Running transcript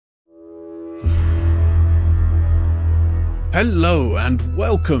Hello and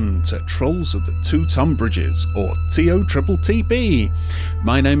welcome to Trolls of the Two Tunbridges, or TOTTB.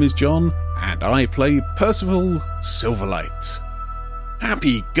 My name is John and I play Percival Silverlight.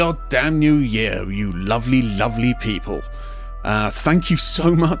 Happy goddamn New Year, you lovely, lovely people. Thank you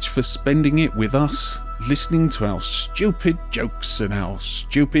so much for spending it with us, listening to our stupid jokes and our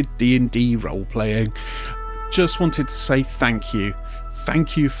stupid D&D role-playing. Just wanted to say thank you.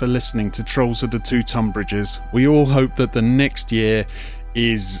 Thank you for listening to Trolls of the Two Tunbridges. We all hope that the next year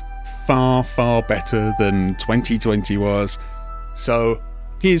is far, far better than 2020 was. So,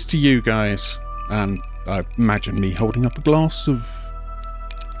 here's to you guys. And I imagine me holding up a glass of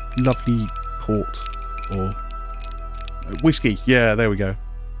lovely port or whiskey. Yeah, there we go.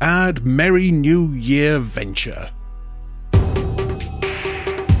 And Merry New Year venture.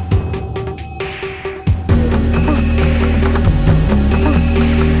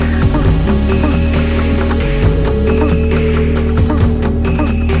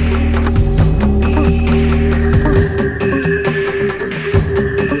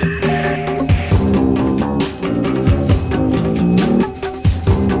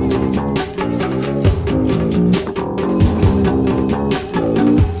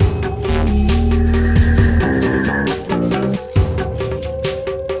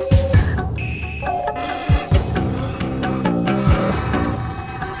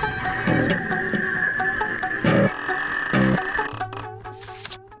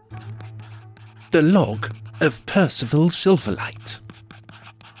 The Log of Percival Silverlight.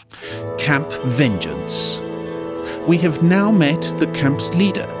 Camp Vengeance. We have now met the camp's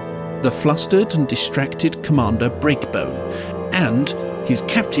leader, the flustered and distracted Commander Breakbone, and his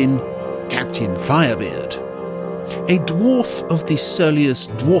captain, Captain Firebeard, a dwarf of the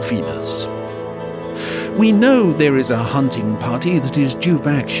surliest dwarfiness. We know there is a hunting party that is due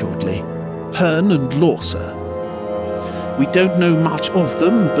back shortly, Pern and Lorsa. We don't know much of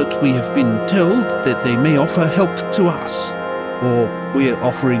them, but we have been told that they may offer help to us, or we're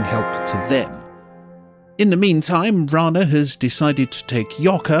offering help to them. In the meantime, Rana has decided to take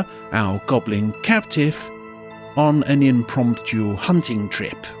Yoka, our goblin captive, on an impromptu hunting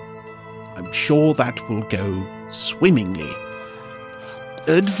trip. I'm sure that will go swimmingly.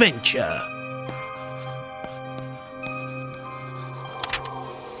 Adventure.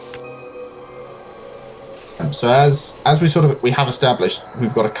 So as we have established,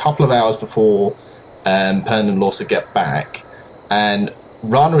 we've got a couple of hours before Pern and Lorsa get back, and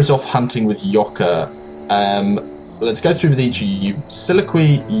Rana is off hunting with Yoka. Let's go through with each of you.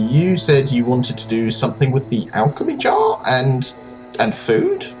 Siliqui, you said you wanted to do something with the alchemy jar and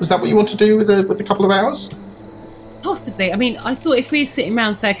food. Was that what you want to do with a couple of hours? Possibly. I mean, I thought if we were sitting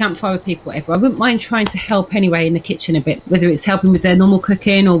around, say, a campfire with people, whatever, I wouldn't mind trying to help anyway in the kitchen a bit, whether it's helping with their normal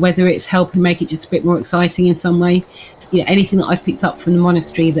cooking or whether it's helping make it just a bit more exciting in some way. You know, anything that I've picked up from the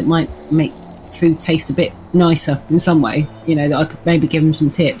monastery that might make food taste a bit nicer in some way, you know, that I could maybe give them some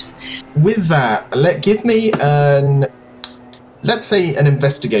tips. With that, give me let's say an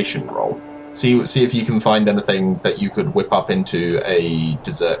investigation roll. See if you can find anything that you could whip up into a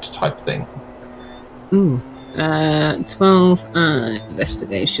dessert type thing. Ooh. 12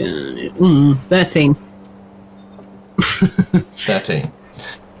 investigation 13. 13.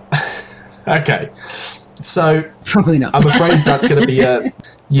 Okay, so probably not. I'm afraid that's going to be a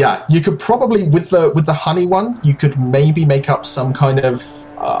you could probably with the honey one, you could maybe make up some kind of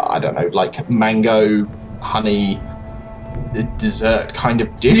I don't know, like mango honey dessert kind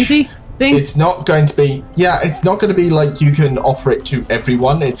of dish. Smoothie thing? It's not going to be like you can offer it to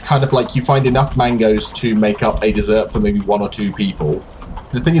everyone. It's kind of like you find enough mangoes to make up a dessert for maybe one or two people.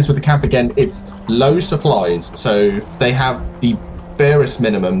 The thing is with the camp, again, it's low supplies, so they have the barest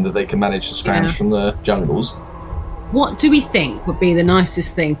minimum that they can manage to scrounge from the jungles. What do we think would be the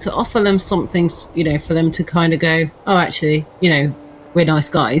nicest thing to offer them something, you know, for them to kind of go, oh, actually, you know, we're nice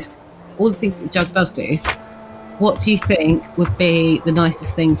guys. All the things that the jug does do. What do you think would be the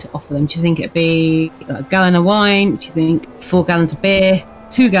nicest thing to offer them? Do you think it'd be a gallon of wine? Do you think 4 gallons of beer?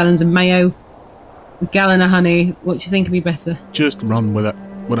 2 gallons of mayo? A gallon of honey? What do you think would be better? Just run with it.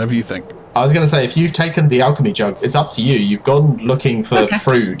 Whatever you think. I was going to say, if you've taken the alchemy jug, it's up to you. You've gone looking for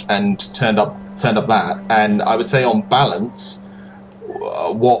fruit and turned up that. And I would say on balance,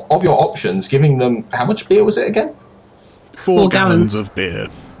 what of your options, giving them, how much beer was it again? 4 gallons of beer.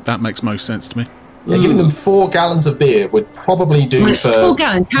 That makes most sense to me. Yeah, giving them 4 gallons of beer would probably do for... 4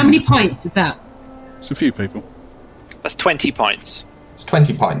 gallons? How many pints is that? It's a few people. That's 20 pints. It's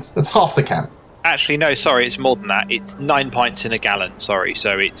 20 pints. That's half the can. Actually, no, sorry, it's more than that. It's 9 pints in a gallon, sorry.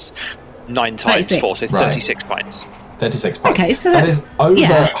 So it's 9 times 36. 4, so 36 pints. 36 points. Okay, so that that's- is over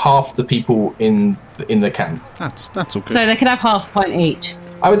yeah. half the people in the camp. That's all good. So they could have half a pint each.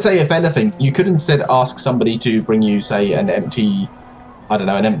 I would say, if anything, you could instead ask somebody to bring you, say, an empty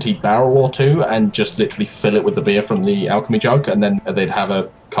barrel or two, and just literally fill it with the beer from the alchemy jug, and then they'd have a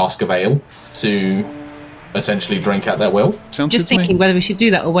cask of ale to essentially drink at their will. Sounds Just good to me. thinking whether we should do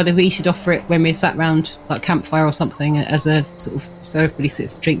that or whether we should offer it when we're sat round like campfire or something as a sort of so everybody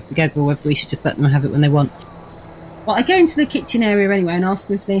sits and drinks together, or whether we should just let them have it when they want. Well, I go into the kitchen area anyway and ask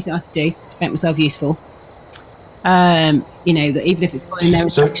them if there's anything I could do to make myself useful. That even if it's following their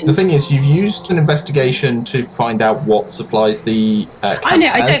So instructions. the thing is, you've used an investigation to find out what supplies the camp I know,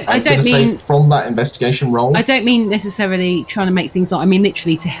 I has. don't I'm gonna say mean- from that investigation roll. I don't mean necessarily trying to make things up. I mean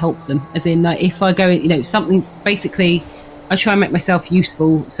literally to help them. As in, like, if I go, something. Basically, I try and make myself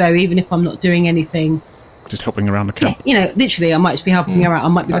useful. So even if I'm not doing anything, Just helping around the camp. literally, I might just be helping her out. I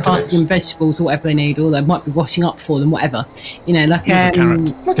might be Okay, passing them thanks. vegetables or whatever they need, or I might be washing up for them, whatever. Like Here's a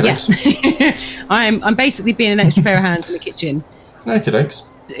carrot. Okay, yeah. I'm basically being an extra pair of hands in the kitchen. Okay, thanks.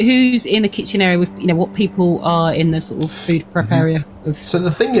 Who's in the kitchen area with what people are in the sort of food prep area of? So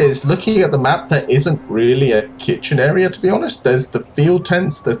the thing is, looking at the map, there isn't really a kitchen area, to be honest. There's the field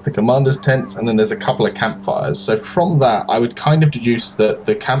tents, there's the commander's tents, and then there's a couple of campfires. So from that, I would kind of deduce that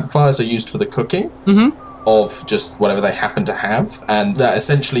the campfires are used for the cooking of just whatever they happen to have, and that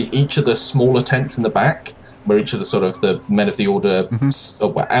essentially each of the smaller tents in the back, where each of the sort of the men of the order,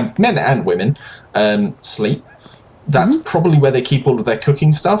 men and women, sleep, that's probably where they keep all of their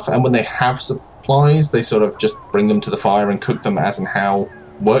cooking stuff, and when they have supplies, they sort of just bring them to the fire and cook them as and how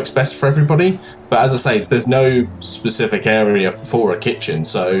works best for everybody. But as I say, there's no specific area for a kitchen,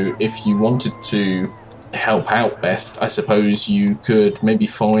 so if you wanted to help out best, I suppose you could maybe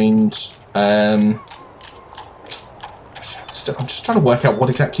find... I'm just trying to work out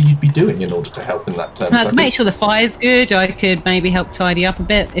what exactly you'd be doing in order to help in that term. I could make sure the fire's good. I could maybe help tidy up a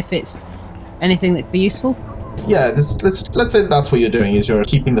bit if it's anything that could be useful. Yeah, let's say that's what you're doing, is you're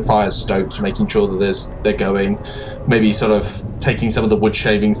keeping the fires stoked, making sure that they're going, maybe sort of taking some of the wood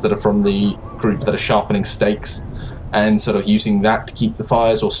shavings that are from the group that are sharpening stakes and sort of using that to keep the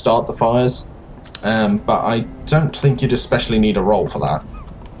fires or start the fires. But I don't think you'd especially need a roll for that.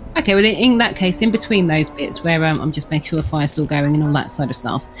 Okay, well, in that case, in between those bits where I'm just making sure the fire's still going and all that side of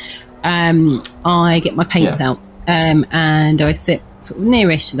stuff, I get my paints out and I sit sort of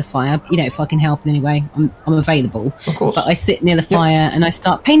nearish to the fire. If I can help in any way, I'm available. Of course. But I sit near the fire and I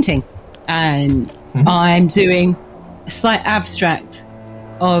start painting. And I'm doing a slight abstract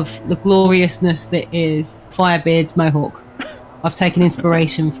of the gloriousness that is Firebeard's mohawk. I've taken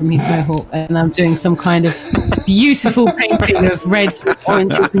inspiration from his mohawk and I'm doing some kind of beautiful painting of reds,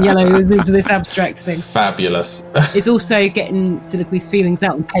 oranges and yellows into this abstract thing. Fabulous. It's also getting Soliloquy's feelings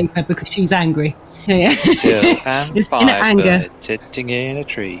out on paper because she's angry. Yeah. Chill and It's in anger. firebird sitting in a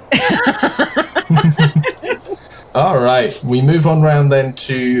tree. All right, we move on round then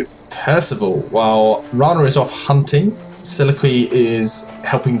to Percival. While Rana is off hunting, Soliloquy is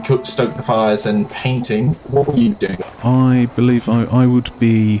helping stoke the fires and painting. What were you doing? I believe I would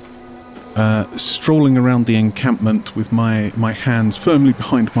be strolling around the encampment with my hands firmly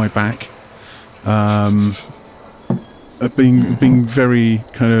behind my back, being very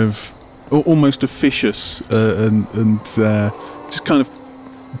kind of almost officious and just kind of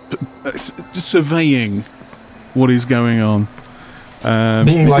just surveying what is going on.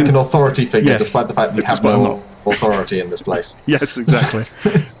 Being like an authority figure, Yes. despite the fact that you have Despite I'm no not. authority in this place. Yes, exactly.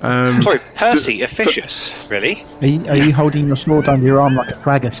 Sorry, Percy, officious, really? Are you holding your sword under your arm like a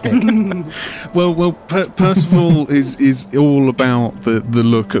Fragger stick? Well, Percival is all about the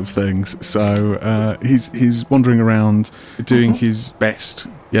look of things. So he's wandering around, doing his best.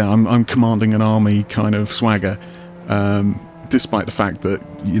 Yeah, I'm commanding an army kind of swagger, despite the fact that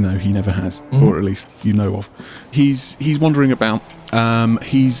he never has, or at least of. He's wandering about.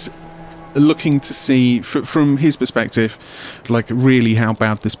 He's looking to see from his perspective, like really how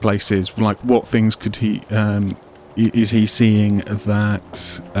bad this place is. Like what things could he is he seeing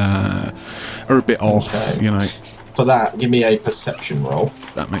that are a bit off? Okay. For that, give me a perception roll.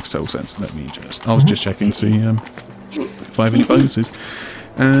 That makes total sense. Let me just. I was just checking to see if I have any bonuses,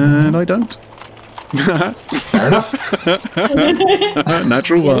 and I don't. Fair enough.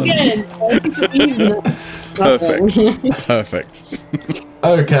 Natural one. Perfect.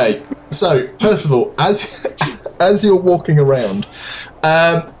 Okay, so Percival, as you're walking around,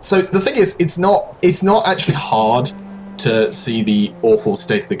 so the thing is, it's not actually hard to see the awful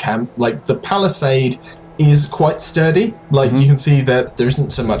state of the camp. Like the palisade is quite sturdy. Like you can see that there isn't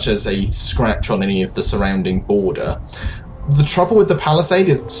so much as a scratch on any of the surrounding border. The trouble with the palisade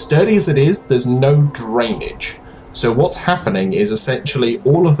is, sturdy as it is, there's no drainage, So what's happening is essentially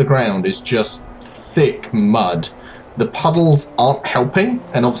all of the ground is just thick mud. The puddles aren't helping,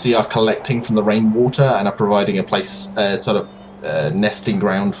 and obviously are collecting from the rainwater and are providing a place, nesting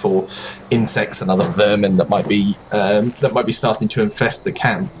ground for insects and other vermin that might be starting to infest the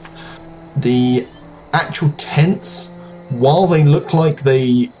camp. The actual tents, while they look like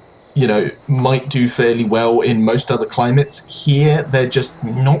they, might do fairly well in most other climates, here they're just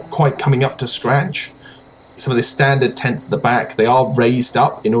not quite coming up to scratch. Some of the standard tents at the back, they are raised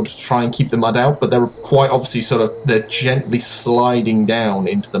up in order to try and keep the mud out, but they're quite obviously they're gently sliding down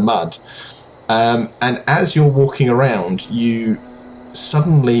into the mud. And as you're walking around, you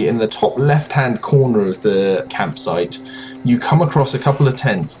suddenly, in the top left-hand corner of the campsite, you come across a couple of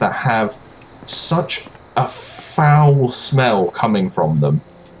tents that have such a foul smell coming from them.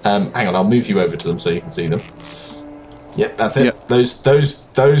 Hang on, I'll move you over to them so you can see them. Yep, that's it. Yep.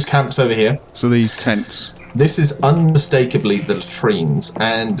 Those camps over here. So these tents. This is unmistakably the latrines,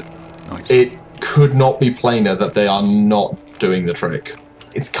 and nice. It could not be plainer that they are not doing the trick.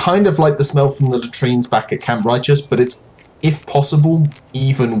 It's kind of like the smell from the latrines back at Camp Righteous, but it's, if possible,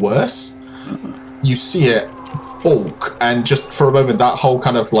 even worse. You see it bulk, and just for a moment, that whole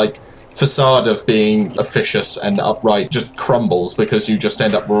kind of like facade of being officious and upright just crumbles because you just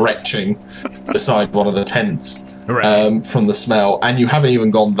end up retching beside one of the tents from the smell, and you haven't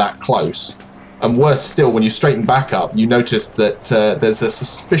even gone that close. And worse still, when you straighten back up, you notice that there's a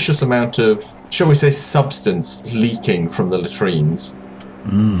suspicious amount of, shall we say, substance leaking from the latrines.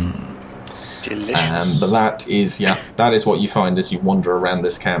 Delicious. But that is what you find as you wander around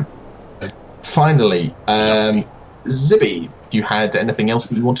this camp. Finally, Zibby, you had anything else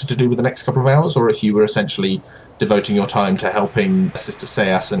that you wanted to do with the next couple of hours, or if you were essentially devoting your time to helping Sister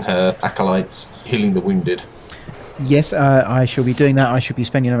Sayas and her acolytes healing the wounded? Yes, I shall be doing that. I shall be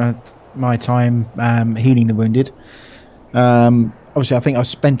spending my time healing the wounded. Obviously, I think I've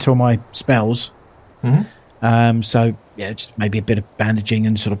spent all my spells. Mm-hmm. So, yeah, just maybe a bit of bandaging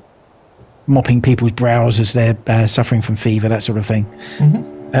and sort of mopping people's brows as they're suffering from fever, that sort of thing.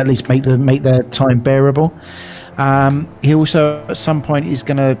 Mm-hmm. At least make their time bearable. He also, at some point, is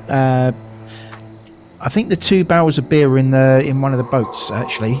going to... I think the 2 barrels of beer are in one of the boats,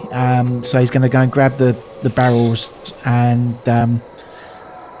 actually. So he's going to go and grab the barrels and...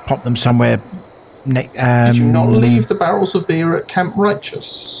 pop them somewhere. Did you not leave the barrels of beer at Camp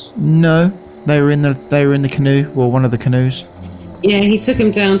Righteous? No, they were in the canoe, or one of the canoes. Yeah, he took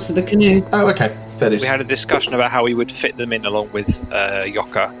him down to the canoe. Oh, okay. That is. We had a discussion about how we would fit them in along with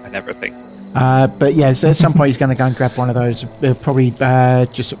Yoka and everything. But yeah, so at some point he's going to go and grab one of those. Probably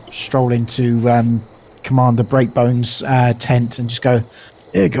just stroll into Commander Breakbone's tent and just go,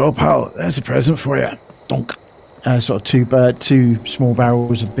 "Here you go, pal. There's a present for you." Donk. Sort of 2 small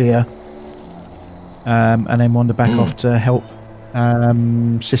barrels of beer, and then wander back off to help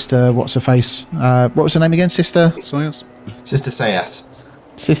Sister what's her face. What was her name again? Sister Sayas. Sister Sayas.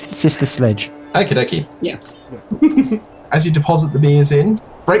 Sister Sledge. Okie dokie. Yeah. As you deposit the beers in,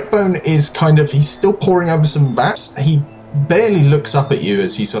 Breakbone is he's still poring over some maps. He barely looks up at you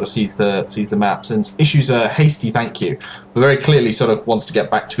as he sort of sees the maps and issues a hasty thank you, but very clearly sort of wants to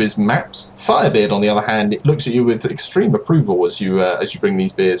get back to his maps. Firebeard, on the other hand, it looks at you with extreme approval as you bring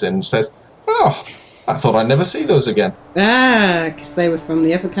these beers in and says, "Oh, I thought I'd never see those again." Because they were from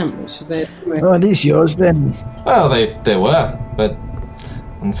the other camp, which they. Oh, are these yours then? Well, they were, but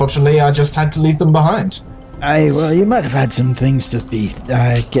unfortunately I just had to leave them behind. Aye, well, you might have had some things to be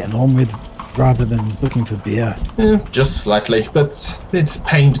getting on with rather than looking for beer. Yeah, just slightly, but it's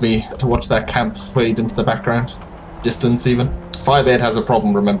pained me to watch that camp fade into the background. Distance, even. Firebeard has a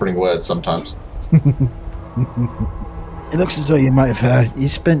problem remembering words sometimes. It looks as though you might have you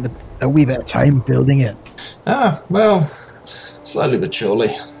spent a wee bit of time building it. Well, slowly but surely.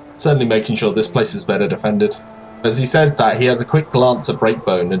 Certainly making sure this place is better defended. As he says that, he has a quick glance at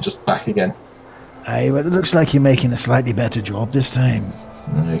Breakbone and just back again. Aye, well, it looks like you're making a slightly better job this time.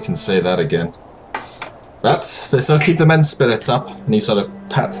 You can say that again. But this'll keep the men's spirits up, and he sort of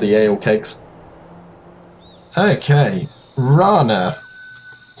pats the ale kegs. Okay, Rana.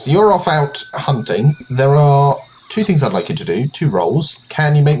 So you're off out hunting. There are 2 things I'd like you to do, 2 rolls.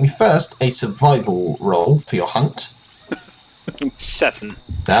 Can you make me first a survival roll for your hunt? 7.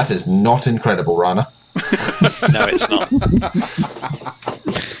 That is not incredible, Rana. No, it's not.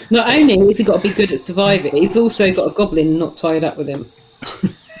 Not only has he got to be good at surviving, he's also got a goblin not tied up with him.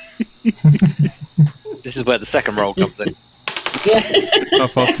 This is where the second roll comes in. Yeah. How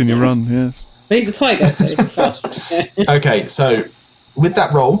fast can you run? Yes. But he's a tiger, so he's fast. Okay, so with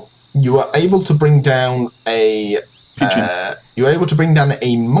that roll, you are able to bring down a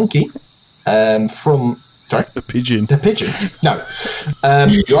monkey from Sorry? A pigeon. The pigeon. No.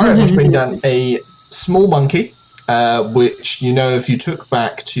 You are able to bring down a small monkey, which, if you took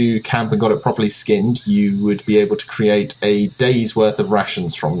back to camp and got it properly skinned, you would be able to create a day's worth of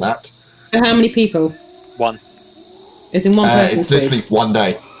rations from that. For how many people? 1. Is in one person's It's literally food? 1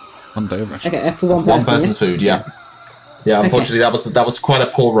 day. 1 day of ration. Okay, for one One person. person's food, yeah. Yeah, unfortunately, that was quite a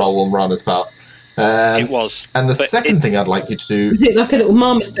poor roll on Rana's part. It was. And the but second thing I'd like you to do, Was it like a little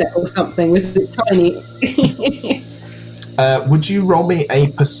marmoset or something? Was it tiny? would you roll me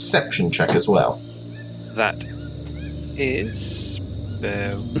a perception check as well? That is...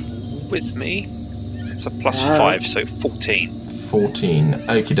 Bear with me. It's a plus 5, so 14. 14.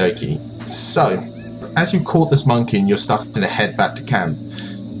 Okie dokie. So, as you caught this monkey and you're starting to head back to camp,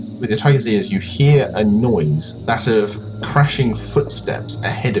 with your tiger's ears, you hear a noise, that of crashing footsteps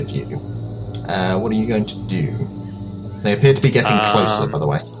ahead of you. What are you going to do? They appear to be getting closer, by the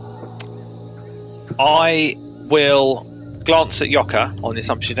way. I will glance at Yoka on the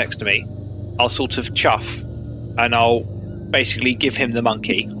assumption next to me. I'll sort of chuff, and I'll basically give him the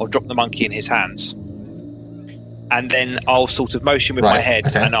monkey, or drop the monkey in his hands. And then I'll sort of motion with my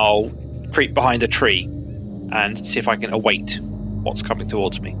head, and I'll creep behind a tree and see if I can await what's coming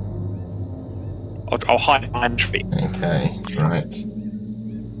towards me. I'll hide behind a tree. Okay, right.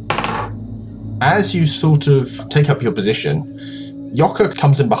 As you sort of take up your position, Yoka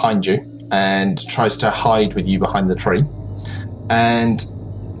comes in behind you and tries to hide with you behind the tree. And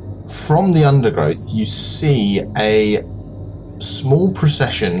from the undergrowth, you see a small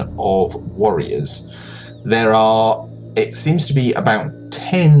procession of warriors. There are, it seems to be about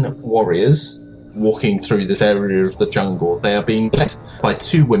 10 warriors walking through this area of the jungle. They are being led by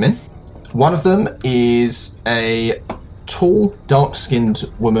 2 women. One of them is a tall, dark-skinned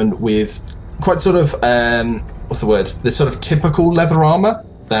woman with quite sort of, this sort of typical leather armor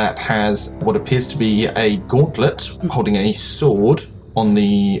that has what appears to be a gauntlet holding a sword on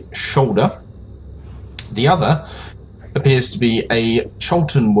the shoulder. The other appears to be a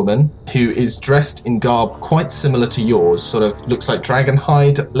Cholton woman who is dressed in garb quite similar to yours, sort of looks like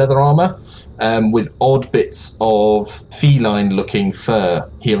dragonhide leather armor, with odd bits of feline-looking fur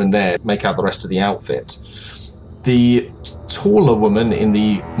here and there make out the rest of the outfit. The taller woman in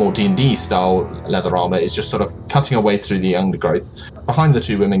the more D&D style leather armor is just sort of cutting her way through the undergrowth. Behind the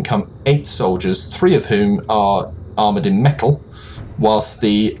 2 women come 8 soldiers, 3 of whom are armored in metal, whilst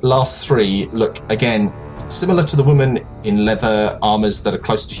the last 3 look, again, similar to the woman in leather armors that are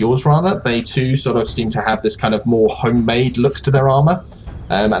close to yours, Rana. They too sort of seem to have this kind of more homemade look to their armor,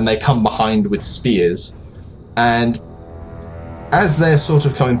 and they come behind with spears. And as they're sort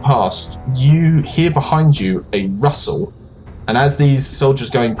of coming past, you hear behind you a rustle, and as these soldiers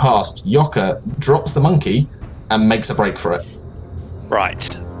going past, Yoka drops the monkey and makes a break for it.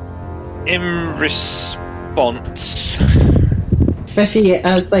 Right. In response... Especially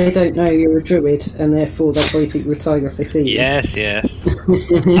as they don't know you're a druid, and therefore they'll probably think you're a tiger if they see you. Yes.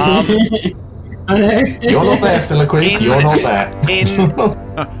 I know. You're not there, Siliqui. You're not there.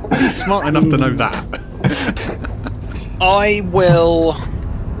 He's smart enough to know that. I will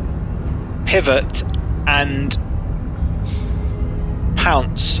pivot and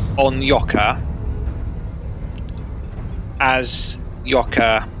pounce on Yoka as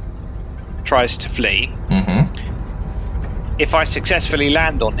Yoka tries to flee. Mm-hmm. If I successfully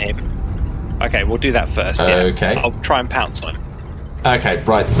land on him, okay, we'll do that first. Okay. I'll try and pounce on him. Okay,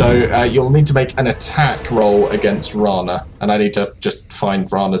 right, so you'll need to make an attack roll against Rana, and I need to just find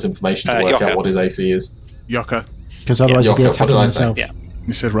Rana's information to work Yoka. out what his AC is. Yoka. Because otherwise he'll be Yoka, what attacking did I say? himself. Yeah.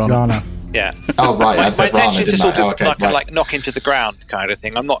 You said Rana. Rana. Yeah. Oh, right, I My said Rana, intention to didn't sort I? of Oh, okay, right. like knock him to the ground kind of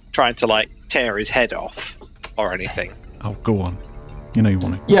thing. I'm not trying to like tear his head off or anything. Oh, go on. You know you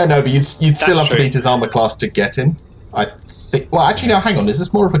want to. Yeah, no, but you'd still have to true. beat his armor class to get him. I think... Well, actually, no, hang on. Is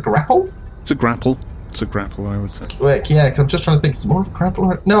this more of a grapple? It's a grapple. It's a grapple, I would say. Well, yeah, because I'm just trying to think. Is it more of a grapple?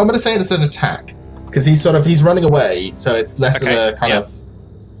 No, I'm going to say it's an attack. Because he's running away, so it's less of a kind of...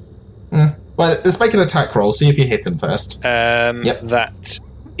 Well, let's make an attack roll. See if you hit him first. That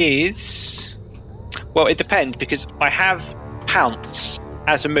is... Well, it depends, because I have pounce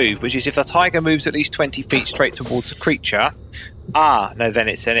as a move, which is if the tiger moves at least 20 feet straight towards a creature... then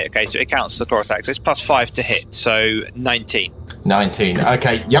it's in it. Okay, so it counts as a claw attack. So it's plus 5 to hit, so 19. 19.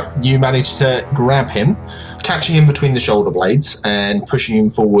 Okay, yep, you managed to grab him, catching him between the shoulder blades and pushing him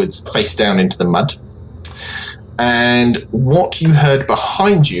forwards face down into the mud. And what you heard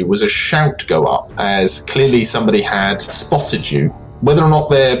behind you was a shout go up, as clearly somebody had spotted you. Whether or not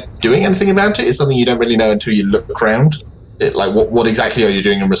they're doing anything about it is something you don't really know until you look around. What exactly are you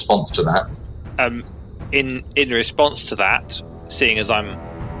doing in response to that? In response to that, seeing as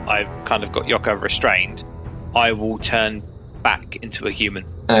I've kind of got Yoka restrained, I will turn back into a human.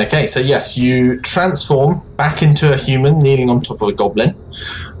 Okay, so yes, you transform back into a human, kneeling on top of a goblin.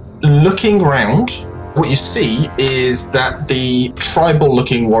 Looking round, what you see is that the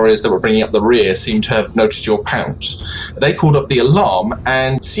tribal-looking warriors that were bringing up the rear seem to have noticed your pounce. They called up the alarm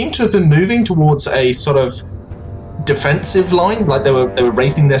and seem to have been moving towards a sort of defensive line, like they were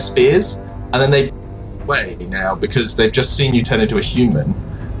raising their spears, and then they away now because they've just seen you turn into a human.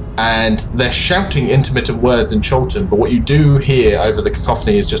 And they're shouting intermittent words in Chultan, but what you do hear over the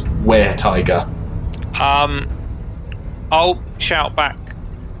cacophony is just were-tiger. I'll shout back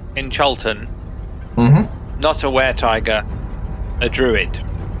in Chultan. Mm-hmm. Not a were-tiger, a druid.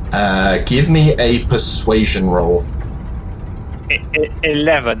 Give me a persuasion roll.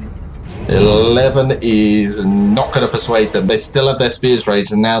 11. 11 is not going to persuade them. They still have their spears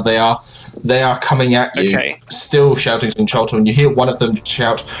raised, and now they are coming at you, still shouting in Chultan. And you hear one of them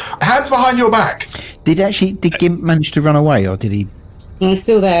shout, "Hands behind your back!" Did Gimp manage to run away, or did he? No, he's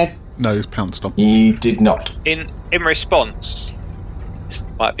still there. No, he's pounced on. He did not. In response, this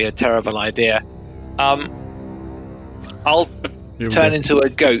might be a terrible idea. I'll turn into a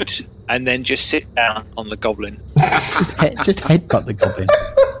goat and then just sit down on the goblin. Just headbutt the goblin.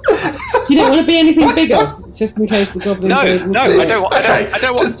 You don't want to be anything bigger, just in case the goblins. No, I don't want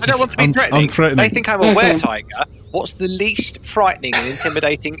to be threatening. Unthreatening. They think I'm a were-tiger. What's the least frightening and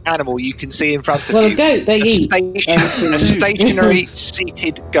intimidating animal you can see in front of you? Well, a goat, they eat. A stationary,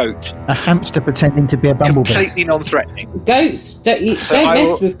 seated goat. A hamster pretending to be a bumblebee. Completely non-threatening. Goats, don't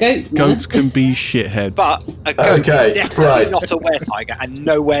mess with goats, man. Goats can be shitheads. But a goat is definitely right. not a were-tiger, and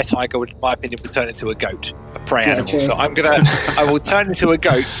no were-tiger, would, in my opinion, would turn into a goat, a prey animal. True. So I will turn into a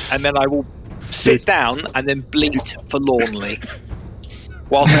goat, and then I will sit down and then bleat forlornly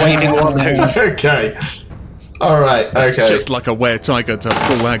whilst waving one hoof. Okay. All right. Okay. Just like a were-tiger to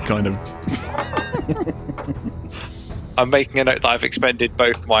pull that kind of... I'm making a note that I've expended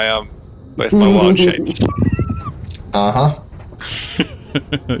both my wild shapes. Uh-huh.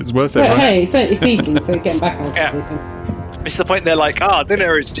 It's worth it, But right? hey, it's evening, so getting back out to sleeping. It's the point they're like,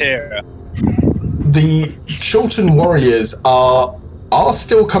 dinner is here. The Chultan warriors are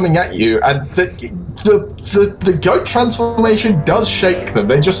still coming at you, and the goat transformation does shake them.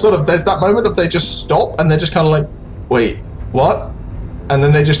 They just sort of, there's that moment of they just stop and they're just kind of like, wait, what? And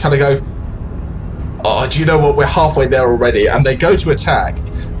then they just kind of go, oh, do you know what? We're halfway there already. And they go to attack.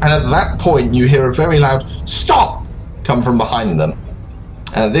 And at that point, you hear a very loud stop come from behind them.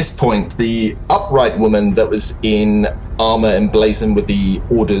 And at this point, the upright woman that was in armor emblazoned with the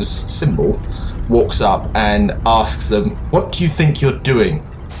Order's symbol walks up and asks them, what do you think you're doing?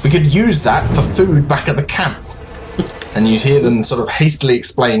 We could use that for food back at the camp. And you hear them sort of hastily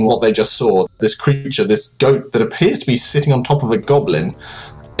explain what they just saw. This creature, this goat that appears to be sitting on top of a goblin,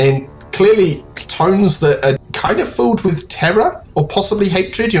 in clearly tones that are kind of filled with terror or possibly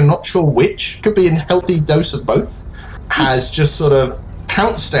hatred, you're not sure which, could be a healthy dose of both, has just sort of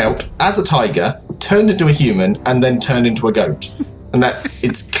pounced out as a tiger, turned into a human, and then turned into a goat. And that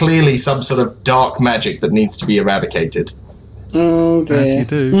it's clearly some sort of dark magic that needs to be eradicated. Oh dear. As you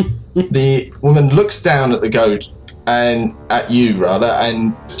do. The woman looks down at the goat, and at you rather,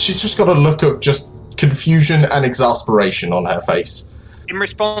 and she's just got a look of just confusion and exasperation on her face. In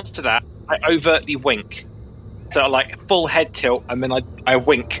response to that, I overtly wink. So like full head tilt, and then I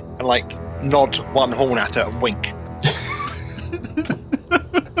wink and like nod one horn at her and wink.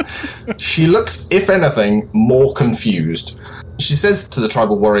 She looks, if anything, more confused. She says to the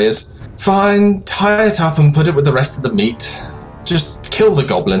tribal warriors, fine, tie it up and put it with the rest of the meat. Just kill the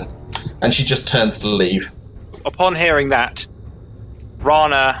goblin. And she just turns to leave. Upon hearing that,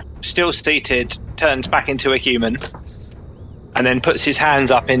 Rana, still seated, turns back into a human and then puts his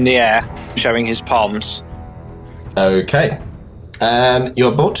hands up in the air, showing his palms. Okay.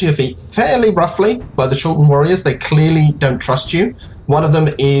 You're brought to your feet fairly roughly by the Chultan warriors. They clearly don't trust you. One of them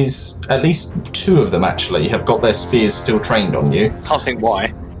is, at least two of them actually, have got their spears still trained on you. Can't think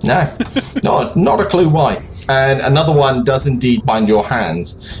why. No, not a clue why. And another one does indeed bind your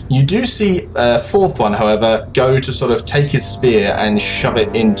hands. You do see a fourth one, however, go to sort of take his spear and shove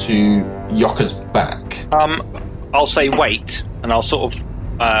it into Yoka's back. I'll say wait, and I'll sort of,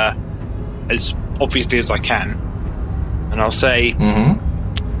 as obviously as I can, and I'll say,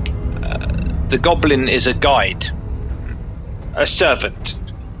 the goblin is a guide, a servant.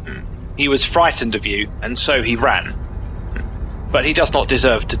 He was frightened of you, and so he ran. But he does not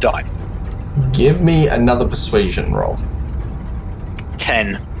deserve to die. Give me another persuasion roll.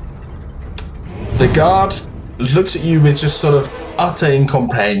 10. The guard looks at you with just sort of utter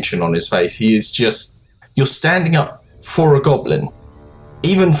incomprehension on his face. He is just, you're standing up for a goblin.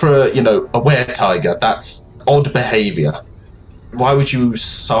 Even for a were-tiger, that's odd behaviour. Why would you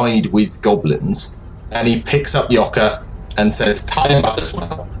side with goblins? And he picks up Yoka and says, tie him up as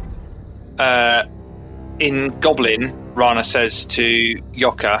well. In Goblin, Rana says to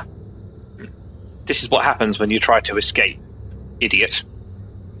Yoka, this is what happens when you try to escape, idiot.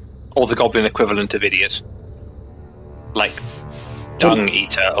 Or the Goblin equivalent of idiot. Like, dung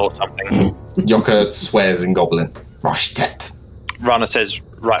eater or something. Yoka swears in Goblin. Rashtet. Rana says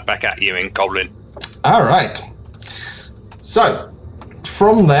right back at you in Goblin. Alright. So,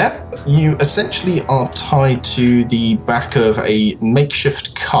 from there, you essentially are tied to the back of a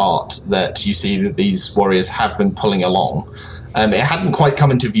makeshift cart that you see that these warriors have been pulling along. It hadn't quite come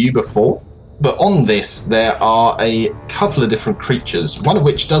into view before, but on this there are a couple of different creatures, one of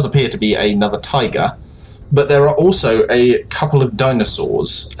which does appear to be another tiger, but there are also a couple of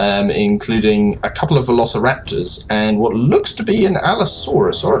dinosaurs, including a couple of velociraptors and what looks to be an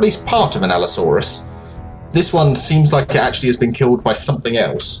Allosaurus, or at least part of an Allosaurus. This one seems like it actually has been killed by something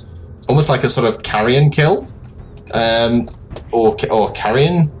else. Almost like a sort of carrion kill. Or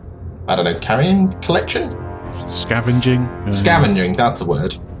carrion... I don't know, carrion collection? Scavenging. Scavenging, that's the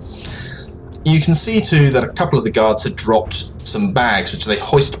word. You can see too that a couple of the guards had dropped some bags which they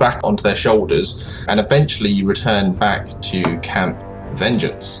hoist back onto their shoulders, and eventually you return back to Camp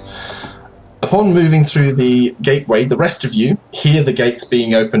Vengeance. Upon moving through the gateway, the rest of you hear the gates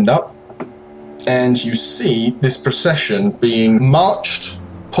being opened up, and you see this procession being marched,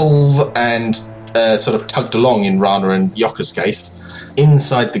 pulled, and sort of tugged along, in Rana and Yoka's case,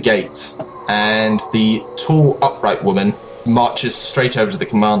 inside the gates. And the tall, upright woman marches straight over to the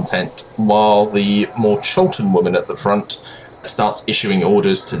command tent, while the more Cholton woman at the front starts issuing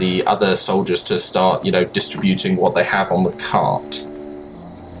orders to the other soldiers to start, distributing what they have on the cart.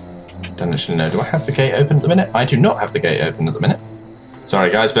 Don't actually know. Do I have the gate open at the minute? I do not have the gate open at the minute. Sorry,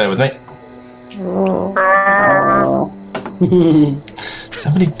 guys, bear with me.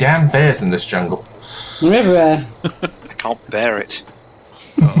 So many damn bears in this jungle. Everywhere. I can't bear it.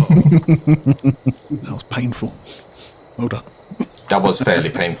 That was painful. Well done. That was fairly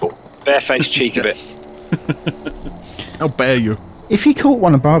painful. Barefaced cheek a bit. I'll bear you. If you caught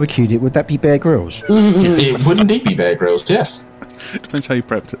one and barbecued it, would that be Bear Grylls? It would indeed be Bear Grylls, yes. Depends how you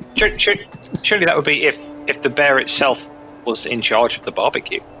prepped it. Surely that would be if the bear itself was in charge of the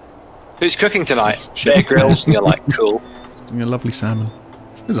barbecue. Who's cooking tonight? Bear Grylls. And you're like, cool. Doing a lovely salmon.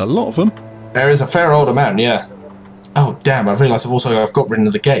 There's a lot of them. There is a fair old amount, yeah. Oh, damn, I've realised I've got rid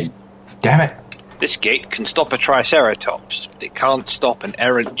of the gate. Damn it. This gate can stop a Triceratops, but it can't stop an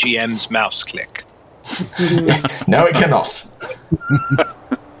errant GM's mouse click. No, it cannot.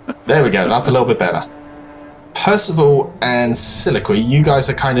 There we go, that's a little bit better. Percival and Siliqui, you guys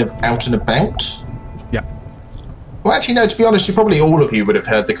are kind of out and about. Yeah. Well, actually, no, to be honest, probably all of you would have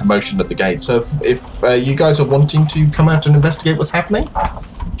heard the commotion at the gate. So if you guys are wanting to come out and investigate what's happening,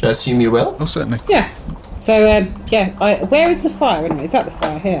 which I assume you will. Oh, certainly. Yeah. So, where is the fire anyway? Is that the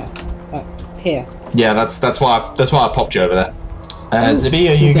fire here? Here. Yeah, that's why I popped you over there. Zibby,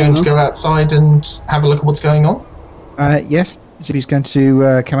 are you going to go outside and have a look at what's going on? Yes, Zibby's going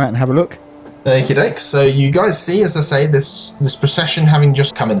to come out and have a look. Okey-doke. So you guys see, as I say, this procession having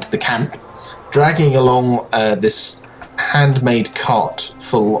just come into the camp, dragging along this handmade cart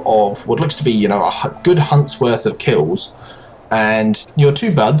full of what looks to be, a good hunt's worth of kills, and your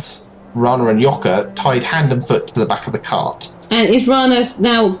two buds, Rana and Yoka, tied hand and foot to the back of the cart. And is Rana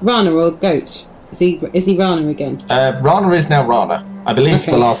now Rana or goat? Is he Rana again? Rana is now Rana. I believe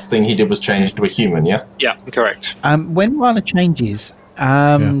Okay. the last thing he did was change into a human, yeah? Yeah, correct. When Rana changes,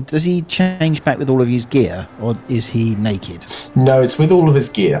 does he change back with all of his gear, or is he naked? No, it's with all of his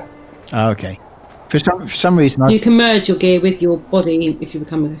gear. Oh, okay. For some reason, You can merge your gear with your body if you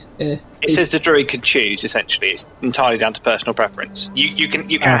become a It says the druid can choose. Essentially, it's entirely down to personal preference. You can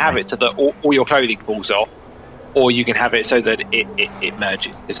have it so that all your clothing falls off, or you can have it so that it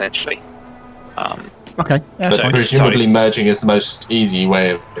merges. Essentially. Okay. But So- presumably merging is the most easy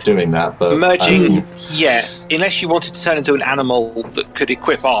way of doing that. But Merging, yeah, unless you wanted to turn into an animal that could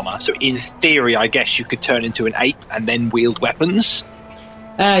equip armor. So in theory, I guess you could turn into an ape and then wield weapons.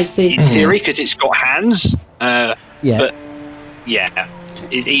 I see. In theory, because it's got hands. Yeah. But yeah,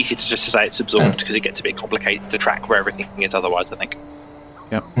 it's easy to just say it's absorbed because it gets a bit complicated to track where everything is otherwise, I think.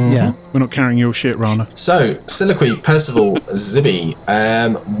 Yep. Yeah. We're not carrying your shit, Rana. So, Siliqui, Percival, Zibby,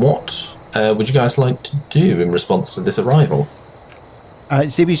 what would you guys like to do in response to this arrival?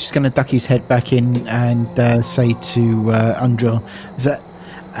 Zibby's just going to duck his head back in and say to Undra,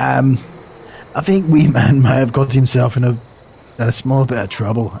 I think Wee Man may have got himself in a small bit of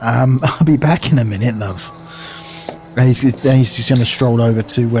trouble. I'll be back in a minute, love. And he's just going to stroll over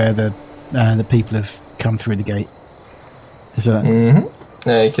to where the people have come through the gate. So,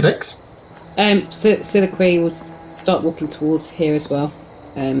 Kidex. Siliqui would start walking towards here as well,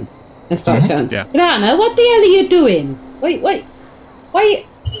 and start shouting, Yeah. Rana, what the hell are you doing? Wait,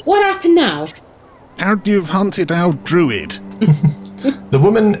 what happened now? How you've hunted our druid? The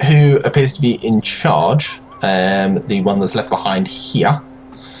woman who appears to be in charge, the one that's left behind here,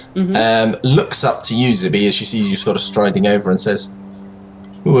 looks up to you, Zibby, as she sees you sort of striding over and says,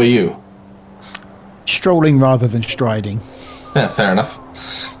 "Who are you?" strolling rather than striding. Yeah, fair enough.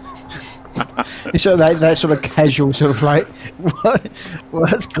 It's sort of that sort of casual, sort of like,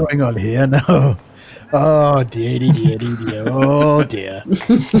 what's going on here? No. Oh, dear. Oh, dear.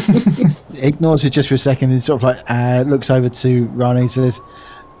 Ignores it just for a second and sort of like looks over to Rana and says,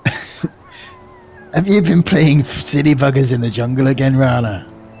 have you been playing silly buggers in the jungle again, Rana?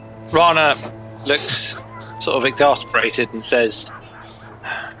 Rana looks sort of exasperated and says,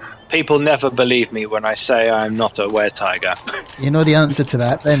 "People never believe me when I say I'm not a were-tiger." You know the answer to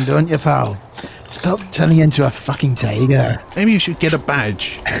that then, don't you, pal? Stop turning into a fucking tiger. Maybe you should get a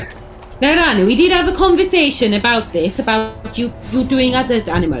badge. No, Rana, we did have a conversation about this, about you doing other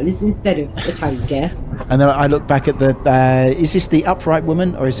animals instead of a tiger. And then I look back at the... is this the upright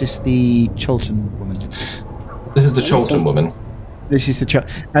woman or is this the Cholton woman? This is the Cholton woman. This is the...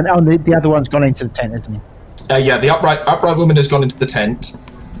 And the other one's gone into the tent, isn't he? Yeah, the upright woman has gone into the tent.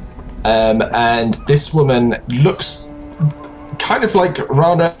 And this woman looks kind of like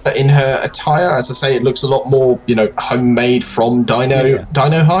Rana in her attire. As I say, it looks a lot more, homemade from dino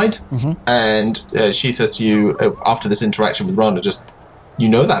hide. Mm-hmm. And she says to you after this interaction with Rana, you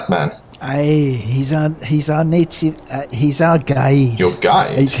know that man? Aye, he's our native. He's our guide. Your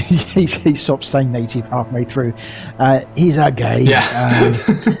guide? He stops saying native halfway through. He's our guide. Yeah.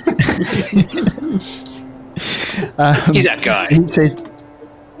 He's that guy. He says.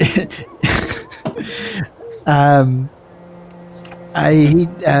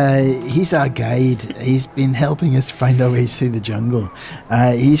 He's our guide. He's been helping us find our ways through the jungle.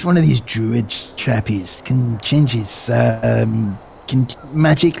 He's one of these druid chappies. Can change his can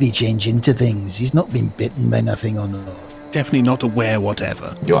magically change into things. He's not been bitten by nothing or not. Definitely not aware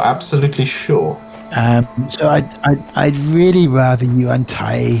whatever. You're absolutely sure. So I'd really rather you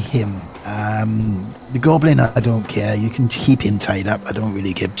untie him. The goblin, I don't care. You can keep him tied up. I don't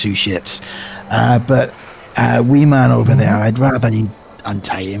really give two shits. But wee man over there, I'd rather you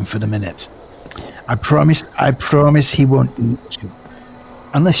untie him for the minute. I promise he won't eat you.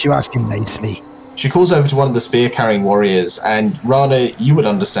 Unless you ask him nicely. She calls over to one of the spear-carrying warriors, and Rana, you would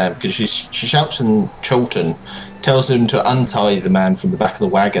understand, because she shouts in Cholton, tells him to untie the man from the back of the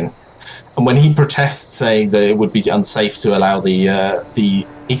wagon. And when he protests, saying that it would be unsafe to allow he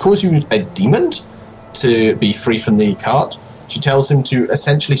calls you a demon to be free from the cart, she tells him to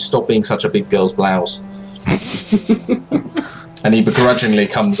essentially stop being such a big girl's blouse. And he begrudgingly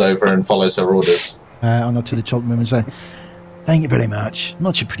comes over and follows her orders. I'll nod to the Cholton woman and say, thank you very much.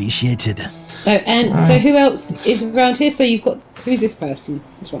 Much appreciated. So who else is around here? So you've got... Who's this person?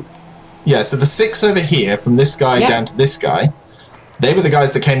 This one? Yeah, so the 6 over here, from this guy down to this guy, they were the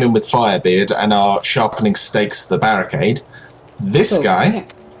guys that came in with Firebeard and are sharpening stakes to the barricade. This guy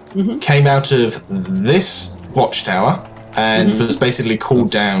came out of this watchtower and was basically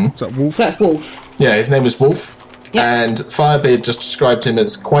called down. So that's Wolf. Yeah, his name was Wolf. Yeah. And Firebeard just described him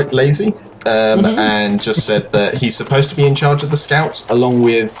as quite lazy. And just said that he's supposed to be in charge of the scouts, along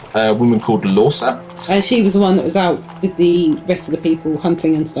with a woman called Lorsa. And she was the one that was out with the rest of the people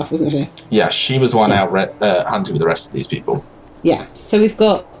hunting and stuff, wasn't she? Yeah, she was the one out hunting with the rest of these people. Yeah, so we've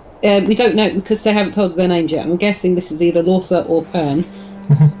got... we don't know, because they haven't told us their names yet. I'm guessing this is either Lorsa or Pern.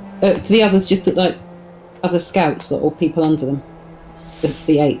 The others just look like other scouts or people under them.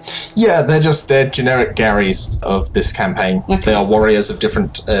 The 8. Yeah, they're generic Garys of this campaign. Okay. They are warriors of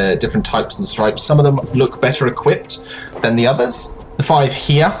different types and stripes. Some of them look better equipped than the others. The 5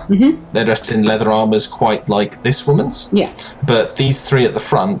 here, they're dressed in leather armours quite like this woman's. Yeah. But these 3 at the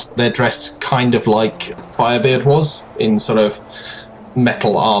front, they're dressed kind of like Firebeard was, in sort of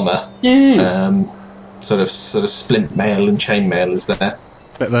metal armour. Sort of splint mail and chain mail is there.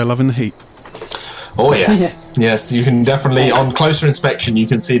 Bet they're loving the heat. Oh, yes. Yes, you can definitely, on closer inspection, you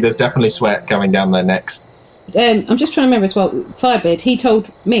can see there's definitely sweat going down their necks. I'm just trying to remember as well, Firebeard, he told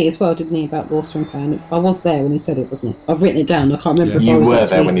me as well, didn't he, about Lorsa and Pan? I was there when he said it, wasn't it? I've written it down, I can't remember if I was were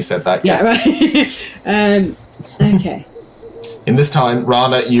there when he said that, yes. Yeah, right. Okay. In this time,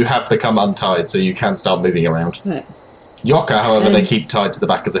 Rana, you have become untied, so you can start moving around. Right. Yoka, however, they keep tied to the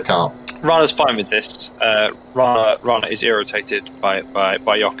back of the cart. Rana's fine with this. Rana is irritated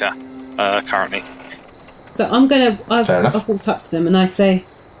by Yoka currently. So I've walked up to them and I say,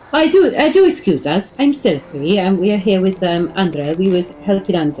 I do excuse us. I'm Silky, and we are here with Andrel. We were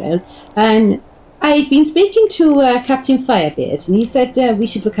helping Andrel, and I've been speaking to Captain Firebeard, and he said we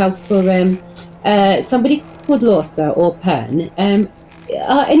should look out for somebody called Lorsa or Pern.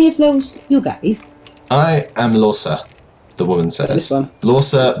 Are any of those you guys? I am Lorsa, the woman says. This one.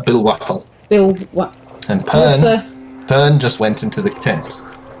 Lorsa Bill Waffle. Bill what? And Pern, Lorsa. Pern just went into the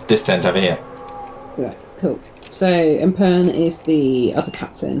tent. This tent over here. Right, cool. So, and Pern is the other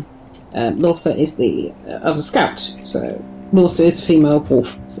captain. Lorsa is the other scout. So, Lorsa is a female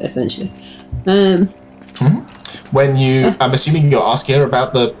wolf, essentially. When you... I'm assuming you're asking her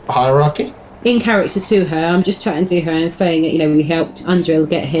about the hierarchy? In character to her, I'm just chatting to her and saying that, we helped Andril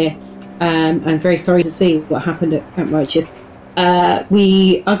get here. I'm very sorry to see what happened at Camp Righteous.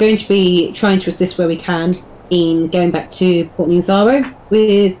 We are going to be trying to assist where we can in going back to Port Nizzaro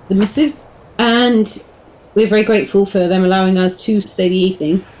with the missives, and we're very grateful for them allowing us to stay the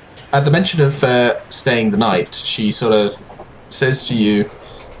evening. At the mention of staying the night, she sort of says to you,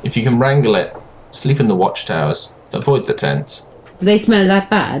 if you can wrangle it, sleep in the watchtowers, avoid the tents. Do they smell that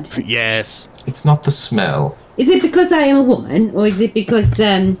bad? Yes. It's not the smell. Is it because I am a woman, or is it because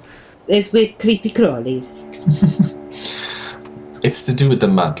there's weird creepy crawlies? It's to do with the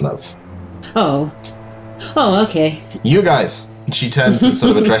mud, love. Oh, okay. You guys, she turns and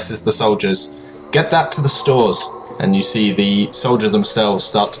sort of addresses the soldiers. Get that to the stores. And you see the soldiers themselves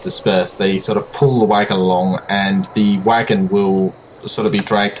start to disperse. They sort of pull the wagon along, and the wagon will sort of be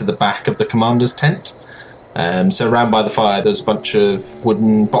dragged to the back of the commander's tent. So around by the fire, there's a bunch of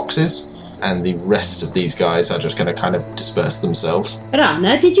wooden boxes, and the rest of these guys are just going to kind of disperse themselves.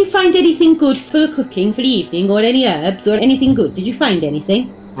 Rana, did you find anything good for the cooking for the evening, or any herbs, or anything good? Did you find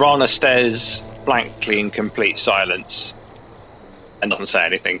anything? Rana stares blankly in complete silence and doesn't say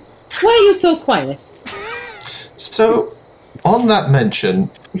anything. Why are you so quiet? So, on that mention,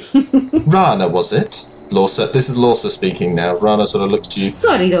 Rana, was it? Lorsa, this is Lorsa speaking now. Rana sort of looks to you.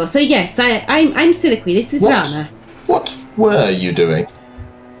 Sorry, Lorsa, yes, I'm Siliqui, this is Rana. What were you doing?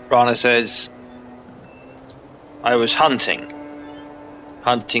 Rana says, I was hunting.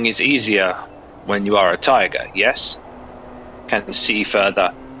 Hunting is easier when you are a tiger, yes? Can see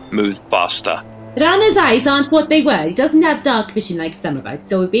further, move faster. Rana's eyes aren't what they were. He doesn't have dark vision like some of us,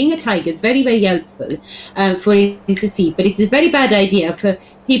 so being a tiger is very, very helpful for him to see. But it's a very bad idea for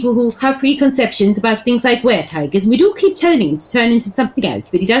people who have preconceptions about things like were-tigers. We do keep telling him to turn into something else,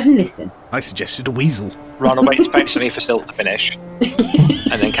 but he doesn't listen. I suggested a weasel. Rana waits patiently for Sil to finish,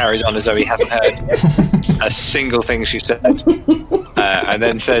 and then carries on as though he hasn't heard a single thing she said. And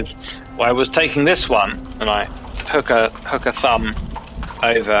then says, well, I was taking this one, and I hook a thumb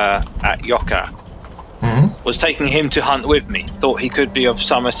over at Yoka. Was taking him to hunt with me. Thought he could be of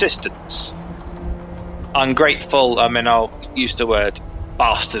some assistance. Ungrateful, I'll use the word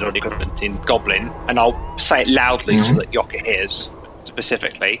bastard or equivalent in Goblin, and I'll say it loudly so that Yoka hears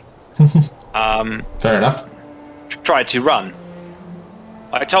specifically. Fair enough. Tried to run.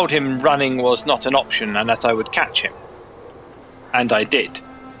 I told him running was not an option and that I would catch him. And I did.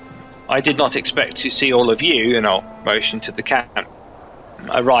 I did not expect to see all of you, and I'll motion to the camp,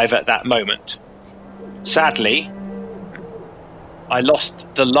 arrive at that moment. Sadly, I lost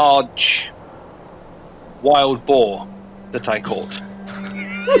the large wild boar that I caught.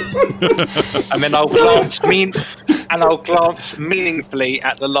 And then I'll glance meaningfully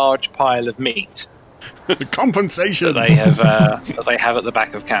at the large pile of meat. Compensation that they have at the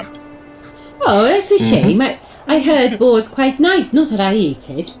back of camp. Oh, that's a shame. I heard boar's quite nice. Not that I eat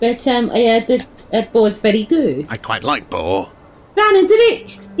it, but I heard that boar's very good. I quite like boar. Rana's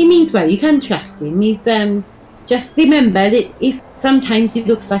he means well. You can trust him. He's just remember that if sometimes he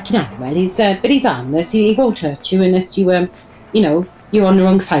looks like an animal, but he's harmless. He won't hurt you unless you you're on the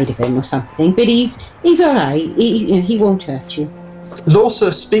wrong side of him or something. But he's all right. He won't hurt you.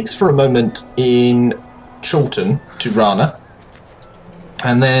 Lorsa speaks for a moment in Chorlton to Rana,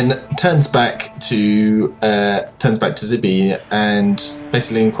 and then turns back to Zibby and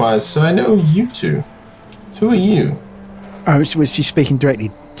basically inquires, so I know you two. Who are you? Oh, was she speaking directly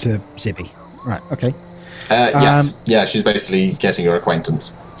to Zibby? Right, okay. Yes. Yeah, she's basically getting your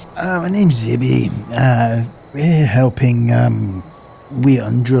acquaintance. My name's Zibby. We're helping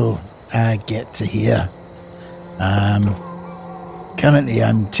Weandril get to here. Currently,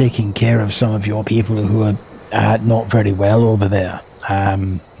 I'm taking care of some of your people who are not very well over there. I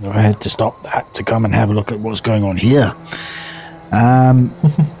had to stop that to come and have a look at what's going on here.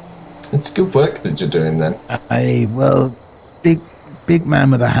 It's good work that you're doing then. Big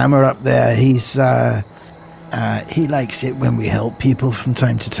man with a hammer up there. He's he likes it when we help people from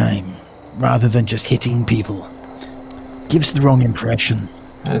time to time, rather than just hitting people. Gives the wrong impression.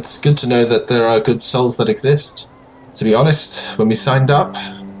 It's good to know that there are good souls that exist. To be honest, when we signed up,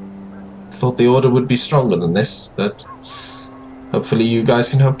 thought the Order would be stronger than this, but hopefully you guys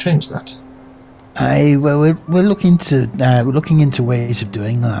can help change that. We're looking into ways of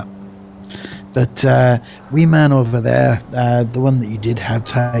doing that. But wee man over there, the one that you did have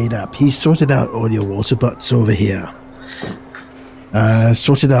tied up, he sorted out all your water butts over here.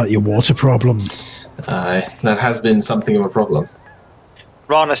 Sorted out your water problem. That has been something of a problem.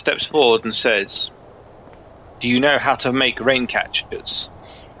 Rana steps forward and says, "Do you know how to make rain catchers?"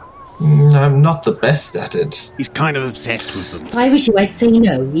 I'm not the best at it. He's kind of obsessed with them. If I was you, I'd say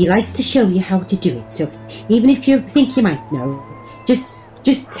no. He likes to show you how to do it. So even if you think you might know, just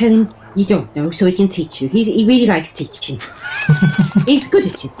tell him you don't know so he can teach you. He really likes teaching. He's good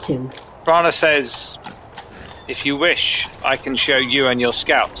at it too. Rana says, "If you wish, I can show you and your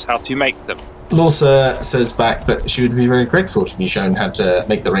scouts how to make them." Lorsa says back that she would be very grateful to be shown how to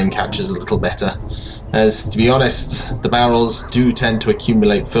make the rain catchers a little better. As, to be honest, the barrels do tend to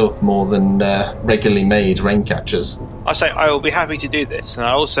accumulate filth more than regularly made rain catchers. I say I will be happy to do this, and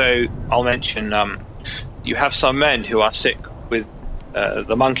I'll mention you have some men who are sick with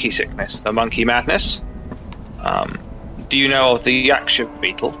the monkey sickness, the monkey madness. Do you know of the yaksha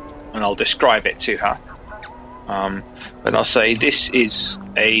beetle? And I'll describe it to her. And I'll say this is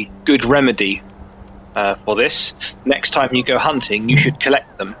a good remedy for this. Next time you go hunting, you should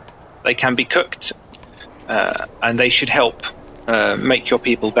collect them. They can be cooked, and they should help make your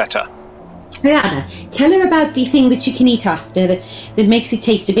people better. Rihanna, tell her about the thing that you can eat after that makes it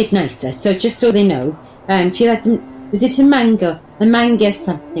taste a bit nicer. So just so they know, if you like them, was it a mango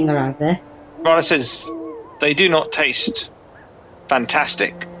something or other? Rana says they do not taste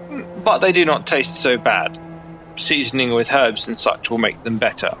fantastic, but they do not taste so bad. Seasoning with herbs and such will make them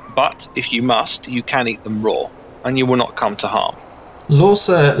better, but if you must, you can eat them raw, and you will not come to harm.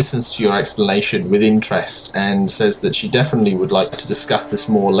 Lorsa listens to your explanation with interest and says that she definitely would like to discuss this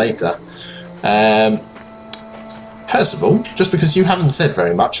more later. Percival, just because you haven't said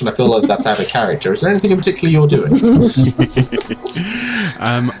very much, and I feel like that's out of character, is there anything in particular you're doing?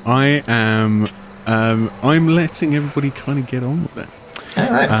 I'm letting everybody kind of get on with it.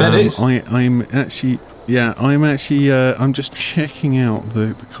 All right, fair dues. I'm just checking out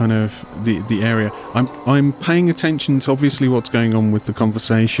the kind of the area. I'm paying attention to obviously what's going on with the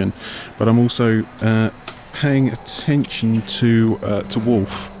conversation, but I'm also paying attention to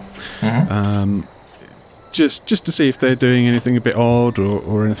Wolf. Mm-hmm. Just to see if they're doing anything a bit odd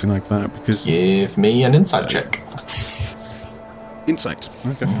or anything like that. Because give me an insight check. Insight.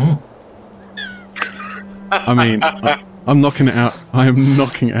 Okay. Mm-hmm. I mean, I'm knocking it out. I am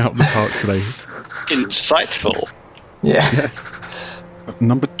knocking it out the park today. Insightful. Yeah. Yes.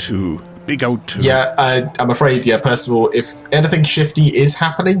 Number 2. Big old 2. Yeah, I'm afraid, Percival, if anything shifty is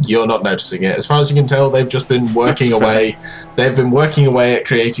happening, you're not noticing it. As far as you can tell, they've just been working away. They've been working away at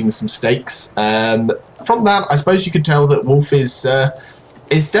creating some stakes. From that, I suppose you could tell that Wolf is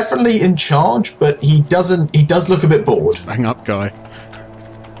definitely in charge, but he does look a bit bored. Hang up, guy.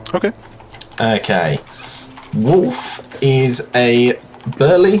 Okay. Wolf is a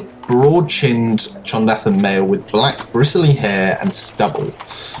burly, broad-chinned Chondathan male with black, bristly hair and stubble.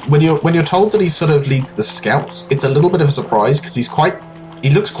 When you're told that he sort of leads the scouts, it's a little bit of a surprise because he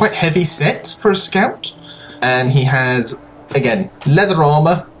looks quite heavy set for a scout, and he has, again, leather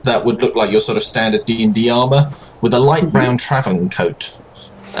armor that would look like your sort of standard D&D armor with a light brown traveling coat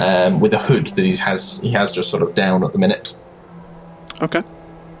with a hood that he has just sort of down at the minute. Okay.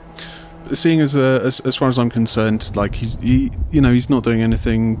 Seeing as far as I'm concerned, like he's not doing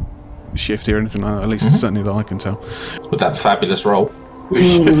anything shifty or anything, at least certainly that I can tell. With that fabulous roll.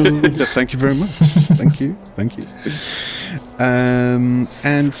 Thank you very much. Thank you. And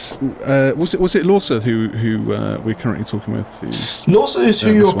was it Lorsa who we're currently talking with? Lorsa is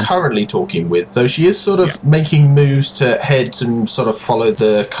who you're currently talking with, though she is sort of making moves to head and sort of follow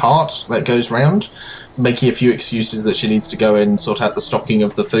the cart that goes round, making a few excuses that she needs to go and sort out the stocking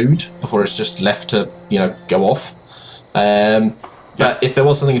of the food before it's just left to, go off. But if there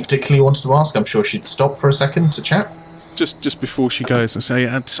was something in particular you wanted to ask, I'm sure she'd stop for a second to chat. Just before she goes, I say,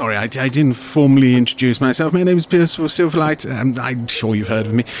 I'm sorry, I didn't formally introduce myself. My name is Percival Silverlight. I'm sure you've heard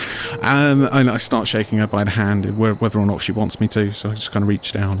of me. And I start shaking her by the hand, whether or not she wants me to. So I just kind of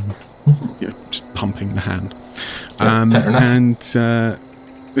reach down and just pumping the hand. Fair enough.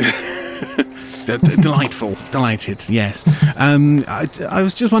 And delighted, yes. I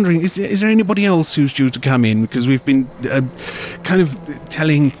was just wondering, is there anybody else who's due to come in? Because we've been kind of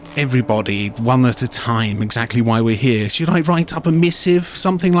telling everybody one at a time exactly why we're here. Should I write up a missive,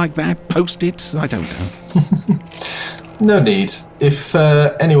 something like that? Post it? I don't know. No need. If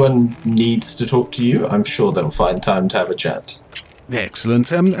anyone needs to talk to you, I'm sure they'll find time to have a chat. Excellent.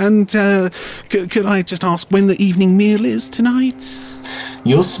 Could I just ask when the evening meal is tonight?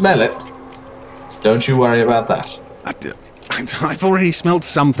 You'll smell it. Don't you worry about that. I've already smelled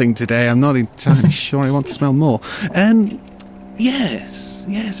something today. I'm not entirely sure I want to smell more. Yes.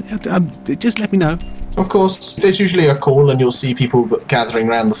 Just let me know. Of course. There's usually a call and you'll see people gathering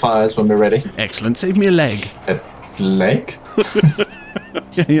around the fires when we're ready. Excellent. Save me a leg. A leg?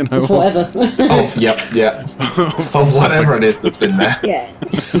 Yeah, you know. Whatever. Of whatever it is that's been there. Yeah.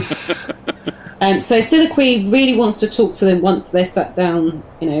 So Siliqui really wants to talk to them once they're sat down,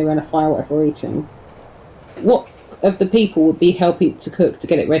 around a fire, whatever we're eating. What of the people would be helping to cook to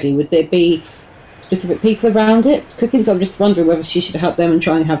get it ready? Would there be specific people around it cooking? So I'm just wondering whether she should help them and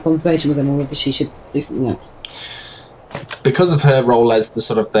try and have a conversation with them, or whether she should do something else. Because of her role as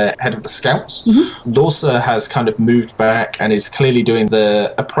the head of the scouts, Lorsa has kind of moved back and is clearly doing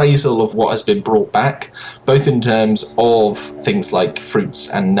the appraisal of what has been brought back, both in terms of things like fruits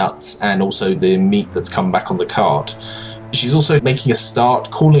and nuts and also the meat that's come back on the cart. She's also making a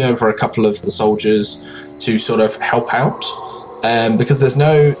start, calling over a couple of the soldiers to sort of help out, because there's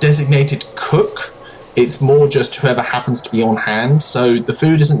no designated cook. It's more just whoever happens to be on hand. So the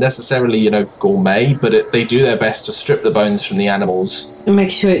food isn't necessarily, gourmet, but they do their best to strip the bones from the animals. And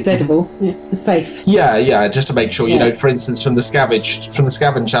make sure it's edible, and safe. Yeah, just to make sure, for instance, from the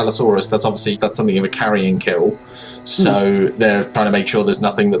scavenged Allosaurus, that's something of a carrying kill. So they're trying to make sure there's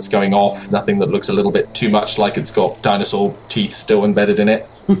nothing that's going off, nothing that looks a little bit too much like it's got dinosaur teeth still embedded in it.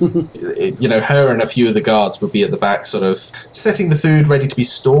 Her and a few of the guards would be at the back sort of setting the food ready to be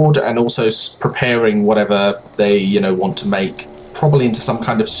stored and also preparing whatever they, want to make, probably into some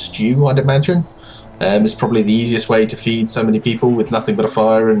kind of stew, I'd imagine. It's probably the easiest way to feed so many people with nothing but a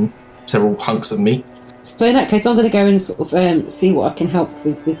fire and several hunks of meat. So in that case, I'm going to go and sort of see what I can help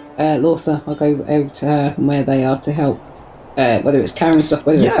with Lorsa. I'll go over to her and where they are to help, whether it's carrying stuff,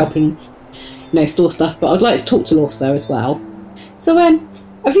 whether it's helping, store stuff. But I'd like to talk to Lorsa as well. So,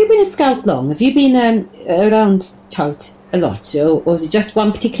 have you been a scout long? Have you been around Chout a lot, or is it just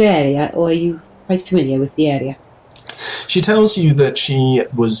one particular area, or are you quite familiar with the area? She tells you that she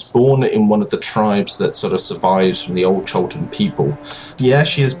was born in one of the tribes that sort of survives from the old Cholton people. Yeah,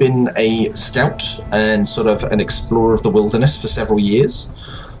 she has been a scout and sort of an explorer of the wilderness for several years.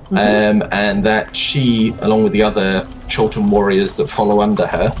 And that she, along with the other Cholton warriors that follow under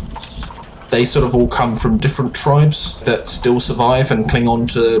her, they sort of all come from different tribes that still survive and cling on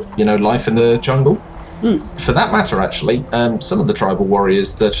to, life in the jungle. For that matter, actually, some of the tribal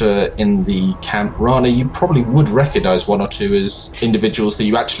warriors that are in the camp, Rana, you probably would recognise one or two as individuals that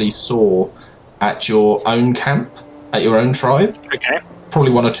you actually saw at your own camp, at your own tribe. Okay.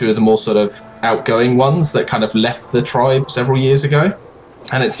 Probably one or two of the more sort of outgoing ones that kind of left the tribe several years ago.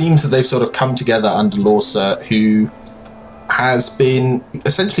 And it seems that they've sort of come together under Lorsa, who has been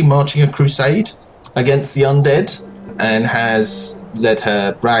essentially marching a crusade against the undead and has led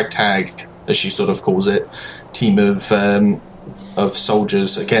her ragtag, as she sort of calls it, team of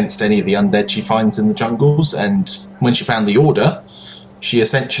soldiers against any of the undead she finds in the jungles. And when she found the Order, she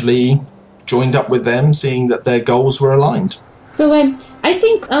essentially joined up with them, seeing that their goals were aligned. So I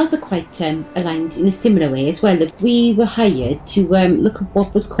think ours are quite aligned in a similar way as well. That we were hired to look at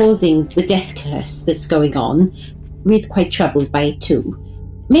what was causing the death curse that's going on. We're quite troubled by it too.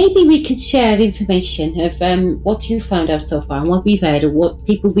 Maybe we could share information of what you found out so far and what we've heard and what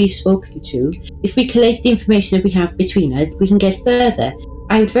people we've spoken to. If we collect the information that we have between us, we can get further.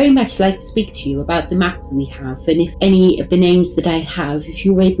 I would very much like to speak to you about the map that we have, and if any of the names that I have, if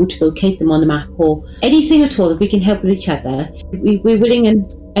you were able to locate them on the map or anything at all, if we can help with each other, we're willing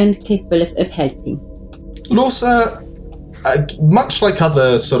and capable of helping. Lorsa, much like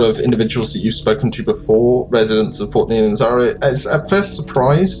other sort of individuals that you've spoken to before, residents of Port Nyanzara, is at first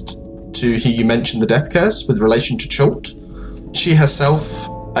surprised to hear you mention the death curse with relation to Chult. She herself,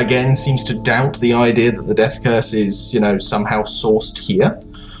 again, seems to doubt the idea that the death curse is, somehow sourced here.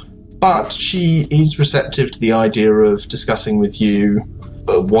 But she is receptive to the idea of discussing with you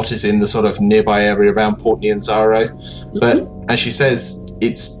what is in the sort of nearby area around Port Nyanzara. But as she says,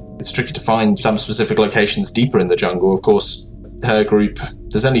 it's tricky to find some specific locations deeper in the jungle. Of course, her group,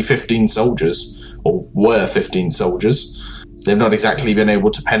 there's only 15 soldiers, or were 15 soldiers. They've not exactly been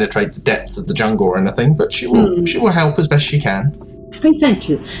able to penetrate the depths of the jungle or anything, but she will help as best she can. Thank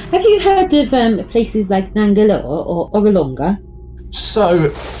you. Have you heard of places like Nangalore or Orolonga?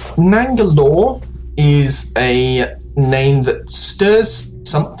 So, Nangalore is a name that stirs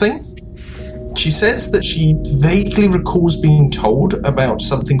something. She says that she vaguely recalls being told about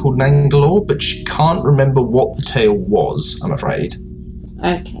something called Nangalore, but she can't remember what the tale was, I'm afraid.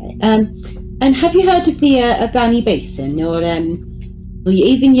 Okay. And have you heard of the Aldani Basin or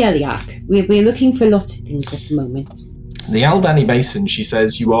even Yeliak? We're looking for lots of things at the moment. The Aldani Basin, she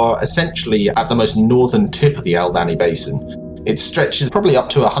says, you are essentially at the most northern tip of the Aldani Basin. It stretches probably up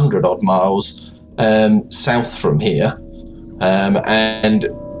to 100-odd miles south from here, and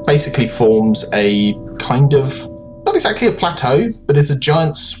basically forms a kind of, not exactly a plateau, but it's a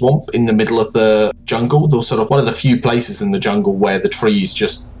giant swamp in the middle of the jungle. There's sort of one of the few places in the jungle where the trees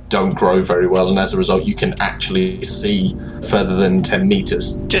just don't grow very well, and as a result you can actually see further than 10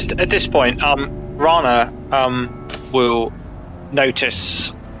 meters. Just at this point, Rana will notice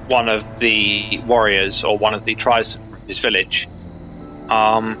one of the warriors or one of the tribes from his village,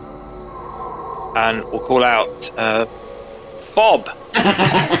 and will call out, Bob.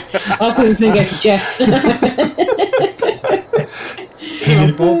 I thought he was going to go for Jeff.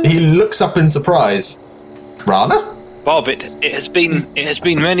 He looks up in surprise. Rana? Bob, it has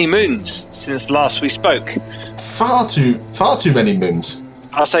been many moons since last we spoke. Far too many moons.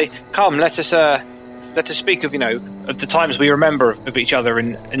 I'll say, come, let us speak of of the times we remember of each other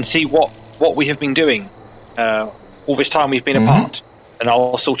and see what we have been doing all this time we've been apart. And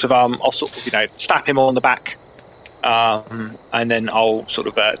I'll sort of slap him on the back, and then I'll sort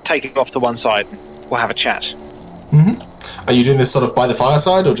of take him off to one side. And we'll have a chat. Are you doing this sort of by the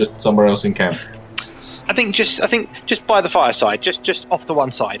fireside or just somewhere else in camp? I think just by the fireside, just off to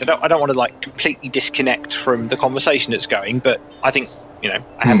one side. I don't want to completely disconnect from the conversation that's going, but I think I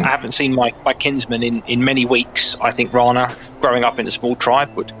haven't seen my kinsman in many weeks. I think Rana, growing up in a small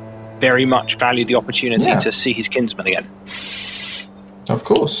tribe, would very much value the opportunity to see his kinsman again. Of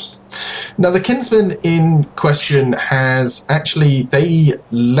course. Now, the kinsman in question they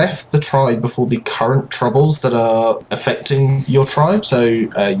left the tribe before the current troubles that are affecting your tribe. So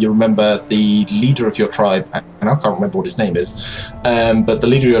you remember the leader of your tribe, and I can't remember what his name is, but the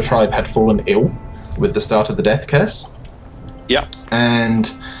leader of your tribe had fallen ill with the start of the death curse. Yeah. And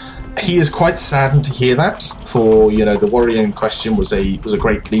he is quite saddened to hear that, for, the warrior in question was a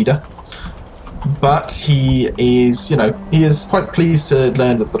great leader. But he is quite pleased to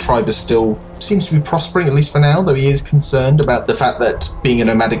learn that the tribe seems to be prospering, at least for now, though he is concerned about the fact that being a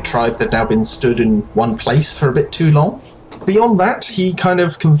nomadic tribe, they've now been stood in one place for a bit too long. Beyond that, he kind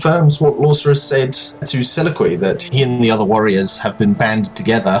of confirms what Lorsa has said to Siliqui, that he and the other warriors have been banded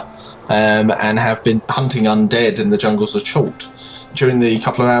together and have been hunting undead in the jungles of Chult. During the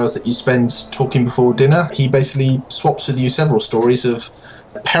couple of hours that you spend talking before dinner, he basically swaps with you several stories of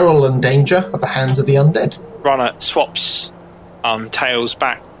peril and danger at the hands of the undead. Rana swaps tales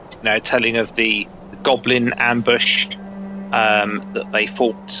back, telling of the goblin ambush that they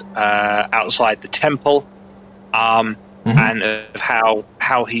fought outside the temple, and of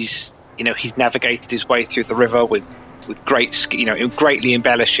how he's navigated his way through the river with great greatly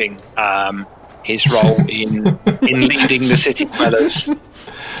embellishing his role in leading the city dwellers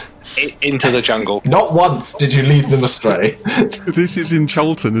into the jungle. Not once did you lead them astray. This is in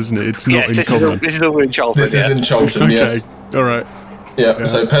Cholton, isn't it? It's not in Common. This is all in Cholton. This is in Cholton, okay. Yes. All right. Yeah.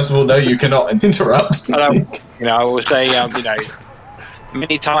 So Percival, no, you cannot interrupt. I will say,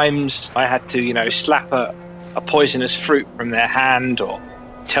 many times I had to, slap a poisonous fruit from their hand, or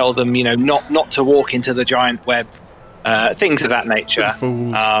tell them, not to walk into the giant web, things of that nature.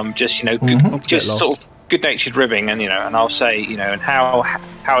 Just sort of good-natured ribbing, and and I'll say, and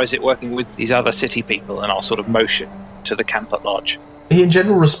how is it working with these other city people, and I'll sort of motion to the camp at large. He in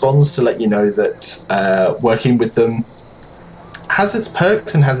general responds to let you know that working with them has its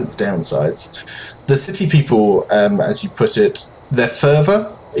perks and has its downsides. The city people, as you put it, their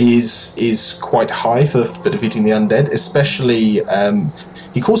fervour is quite high for defeating the undead, especially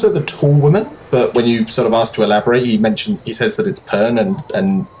he calls her the tall woman, but when you sort of ask to elaborate, he says that it's Pern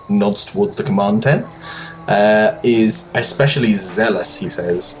and nods towards the command tent. Is especially zealous, he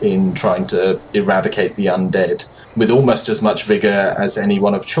says, in trying to eradicate the undead, with almost as much vigour as any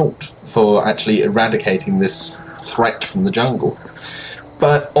one of Chult for actually eradicating this threat from the jungle.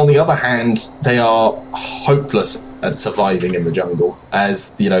 But on the other hand, they are hopeless at surviving in the jungle,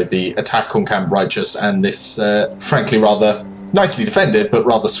 as the attack on Camp Righteous and this frankly rather nicely defended but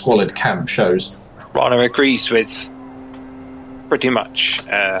rather squalid camp shows. Rana agrees with pretty much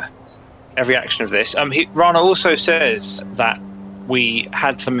every action of this. Rana also says that we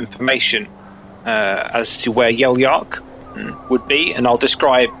had some information as to where Yelyark would be, and I'll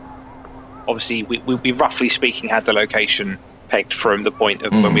describe. Obviously, we roughly speaking had the location pegged from the point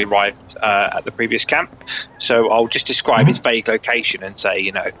of when we arrived at the previous camp. So I'll just describe its vague location and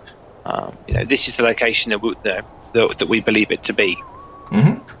say, This is the location that we believe it to be.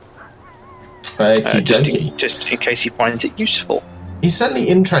 Just in case he finds it useful. He's certainly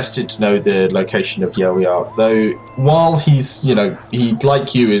interested to know the location of Yelyark, though while he's, he,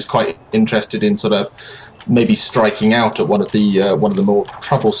 like you, is quite interested in sort of maybe striking out at one of the more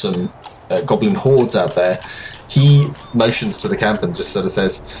troublesome goblin hordes out there, he motions to the camp and just sort of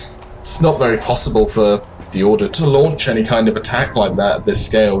says, it's not very possible for the Order to launch any kind of attack like that at this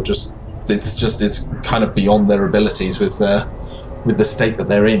scale. It's kind of beyond their abilities with the state that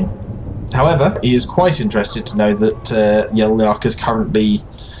they're in. However, he is quite interested to know that Yelyark is currently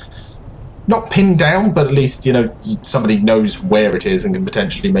not pinned down, but at least, somebody knows where it is and can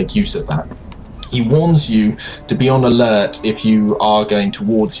potentially make use of that. He warns you to be on alert if you are going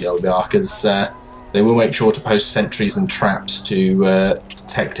towards Yelyark, as they will make sure to post sentries and traps to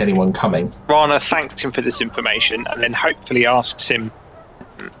detect anyone coming. Rana thanks him for this information and then hopefully asks him,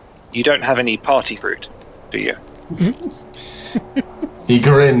 you don't have any party fruit, do you? He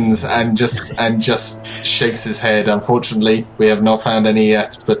grins and just shakes his head. Unfortunately, we have not found any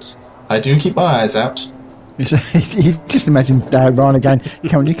yet, but I do keep my eyes out. You just imagine Rana going,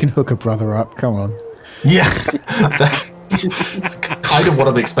 come on, you can hook a brother up, come on. Yeah, that's kind of what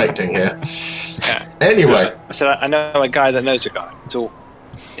I'm expecting here. Yeah. Anyway. So I know a guy that knows a guy. It's all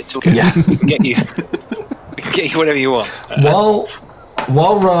good. Yeah. We can get you whatever you want.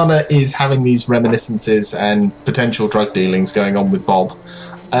 While Rana is having these reminiscences and potential drug dealings going on with Bob,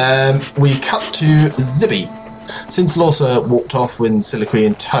 we cut to Zibby. Since Lorsa walked off with Siliqui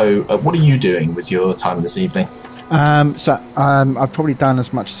in tow, what are you doing with your time this evening? I've probably done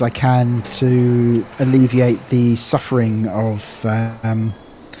as much as I can to alleviate the suffering of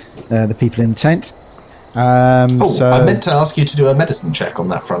the people in the tent. I meant to ask you to do a medicine check on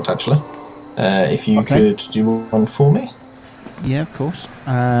that front, actually. If you could do one for me. Yeah, of course.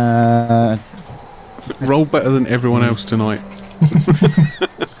 Roll better than everyone else tonight.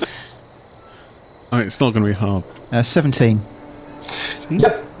 It's not going to be hard. 17.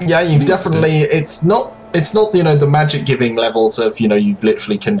 Yep. Yeah, you've definitely. It's not the magic giving levels of you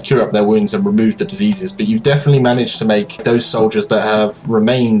literally can cure up their wounds and remove the diseases, but you've definitely managed to make those soldiers that have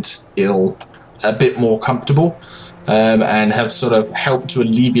remained ill a bit more comfortable. And have sort of helped to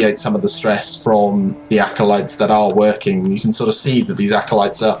alleviate some of the stress from the acolytes that are working. You can sort of see that these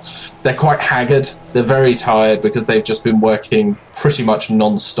acolytes they're quite haggard. They're very tired because they've just been working pretty much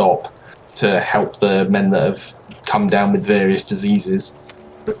non-stop to help the men that have come down with various diseases.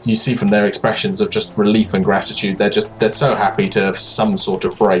 You see from their expressions of just relief and gratitude, they're so happy to have some sort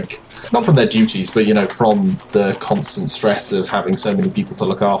of break. Not from their duties, but, from the constant stress of having so many people to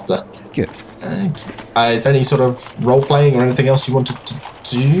look after. Good. Is there any sort of role-playing or anything else you wanted to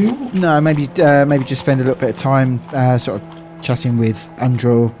do? No, maybe just spend a little bit of time sort of chatting with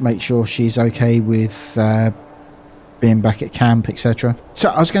Undril, make sure she's okay with being back at camp, etc. So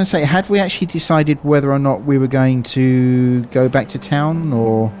I was going to say, had we actually decided whether or not we were going to go back to town,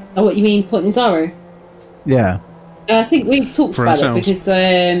 or... Oh, what you mean, Port Nizaro? Yeah. I think we talked For about ourselves. it because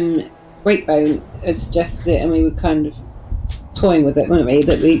Breakbone had suggested it and we were kind of toying with it, weren't we?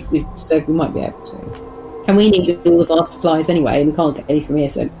 That we said we might be able to. And we need all of our supplies anyway, and we can't get any from here,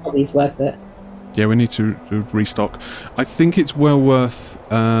 so it probably is worth it. Yeah, we need to restock. I think it's well worth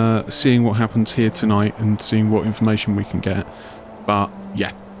seeing what happens here tonight and seeing what information we can get. But,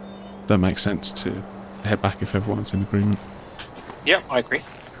 yeah, that makes sense to head back if everyone's in agreement. Yeah, I agree.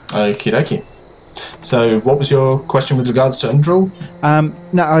 Okie dokie. So, what was your question with regards to Undril?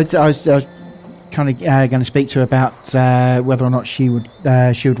 No, I was kind of going to speak to her about whether or not she would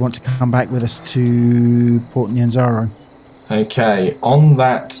want to come back with us to Port Nyanzaro. Okay, on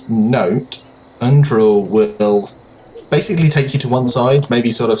that note, Undril will basically take you to one side,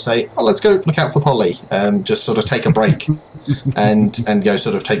 maybe sort of say, let's go look out for Polly, just sort of take a break and go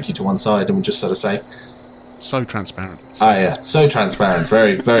sort of take you to one side and just sort of say... So transparent. Yeah, so transparent,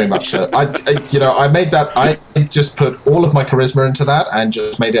 very, very much so. I made that, I just put all of my charisma into that and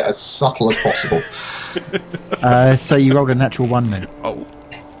just made it as subtle as possible. So you rolled a natural 1 then? Oh.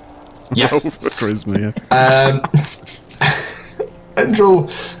 Yes. Roll for charisma, yeah. Undril,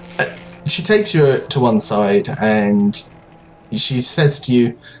 she takes you to one side and she says to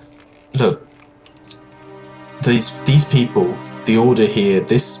you, look, these people, the Order here,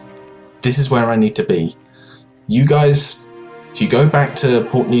 this is where I need to be. You guys, if you go back to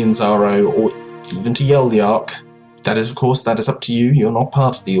Port Nyanzaro or even to Yelyark, that is up to you. You're not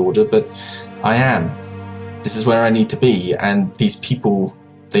part of the Order, but I am. This is where I need to be, and these people,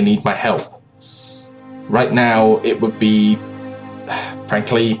 they need my help. Right now, it would be,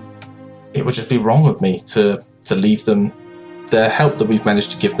 frankly, it would just be wrong of me to leave them the help that we've managed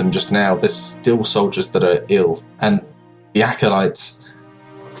to give them just now, there's still soldiers that are ill, and the acolytes,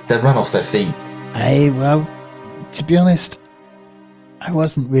 they're run off their feet. Well, to be honest, I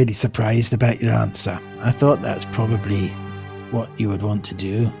wasn't really surprised about your answer. I thought that's probably what you would want to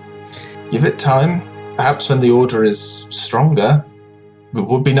do. Give it time. Perhaps when the Order is stronger, it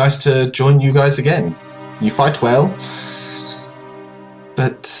would be nice to join you guys again. You fight well,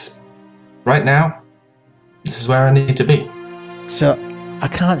 but right now, this is where I need to be. So, I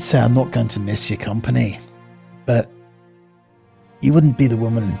can't say I'm not going to miss your company, but you wouldn't be the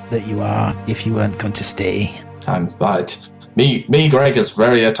woman that you are if you weren't going to stay. I'm right. Me, Greg, is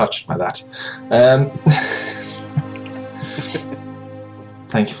very touched by that.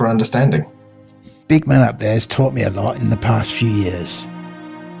 Thank you for understanding. Big man up there has taught me a lot in the past few years.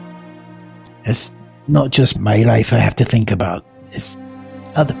 It's not just my life I have to think about, it's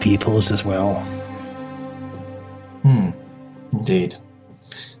other people's as well. Indeed.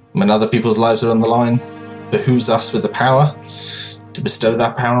 When other people's lives are on the line, it behooves us with the power to bestow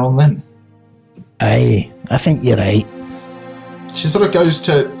that power on them. I think you're right. She sort of goes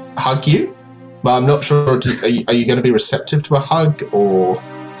to hug you, but I'm not sure. Are you going to be receptive to a hug, or?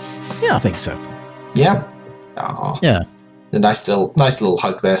 Yeah, I think so. Yeah. Aww. Yeah. A nice little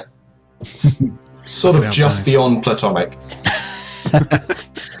hug there. Sort of just beyond platonic.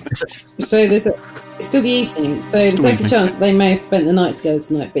 So it's still the evening. So there's every chance that they may have spent the night together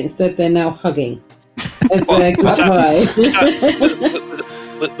tonight, but instead they're now hugging as their goodbye.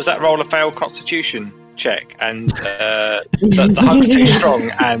 Was that roll a failed Constitution check? And the hug's too strong,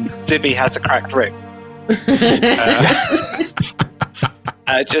 and Zibby has a cracked rib.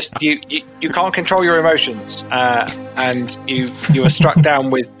 Just you can't control your emotions, and you are struck down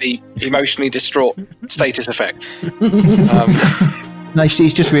with the emotionally distraught status effect. No,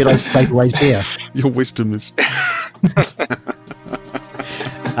 she's just realised the paperway's here. Your wisdom is... She's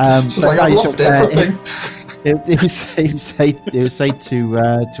like, I've lost everything. It was say to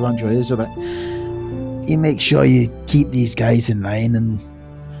Andrew, it was about, you make sure you keep these guys in line, and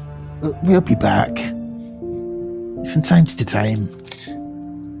we'll be back from time to time.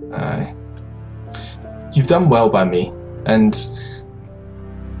 You've done well by me, and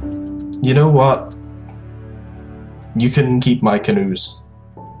you know what? You can keep my canoes.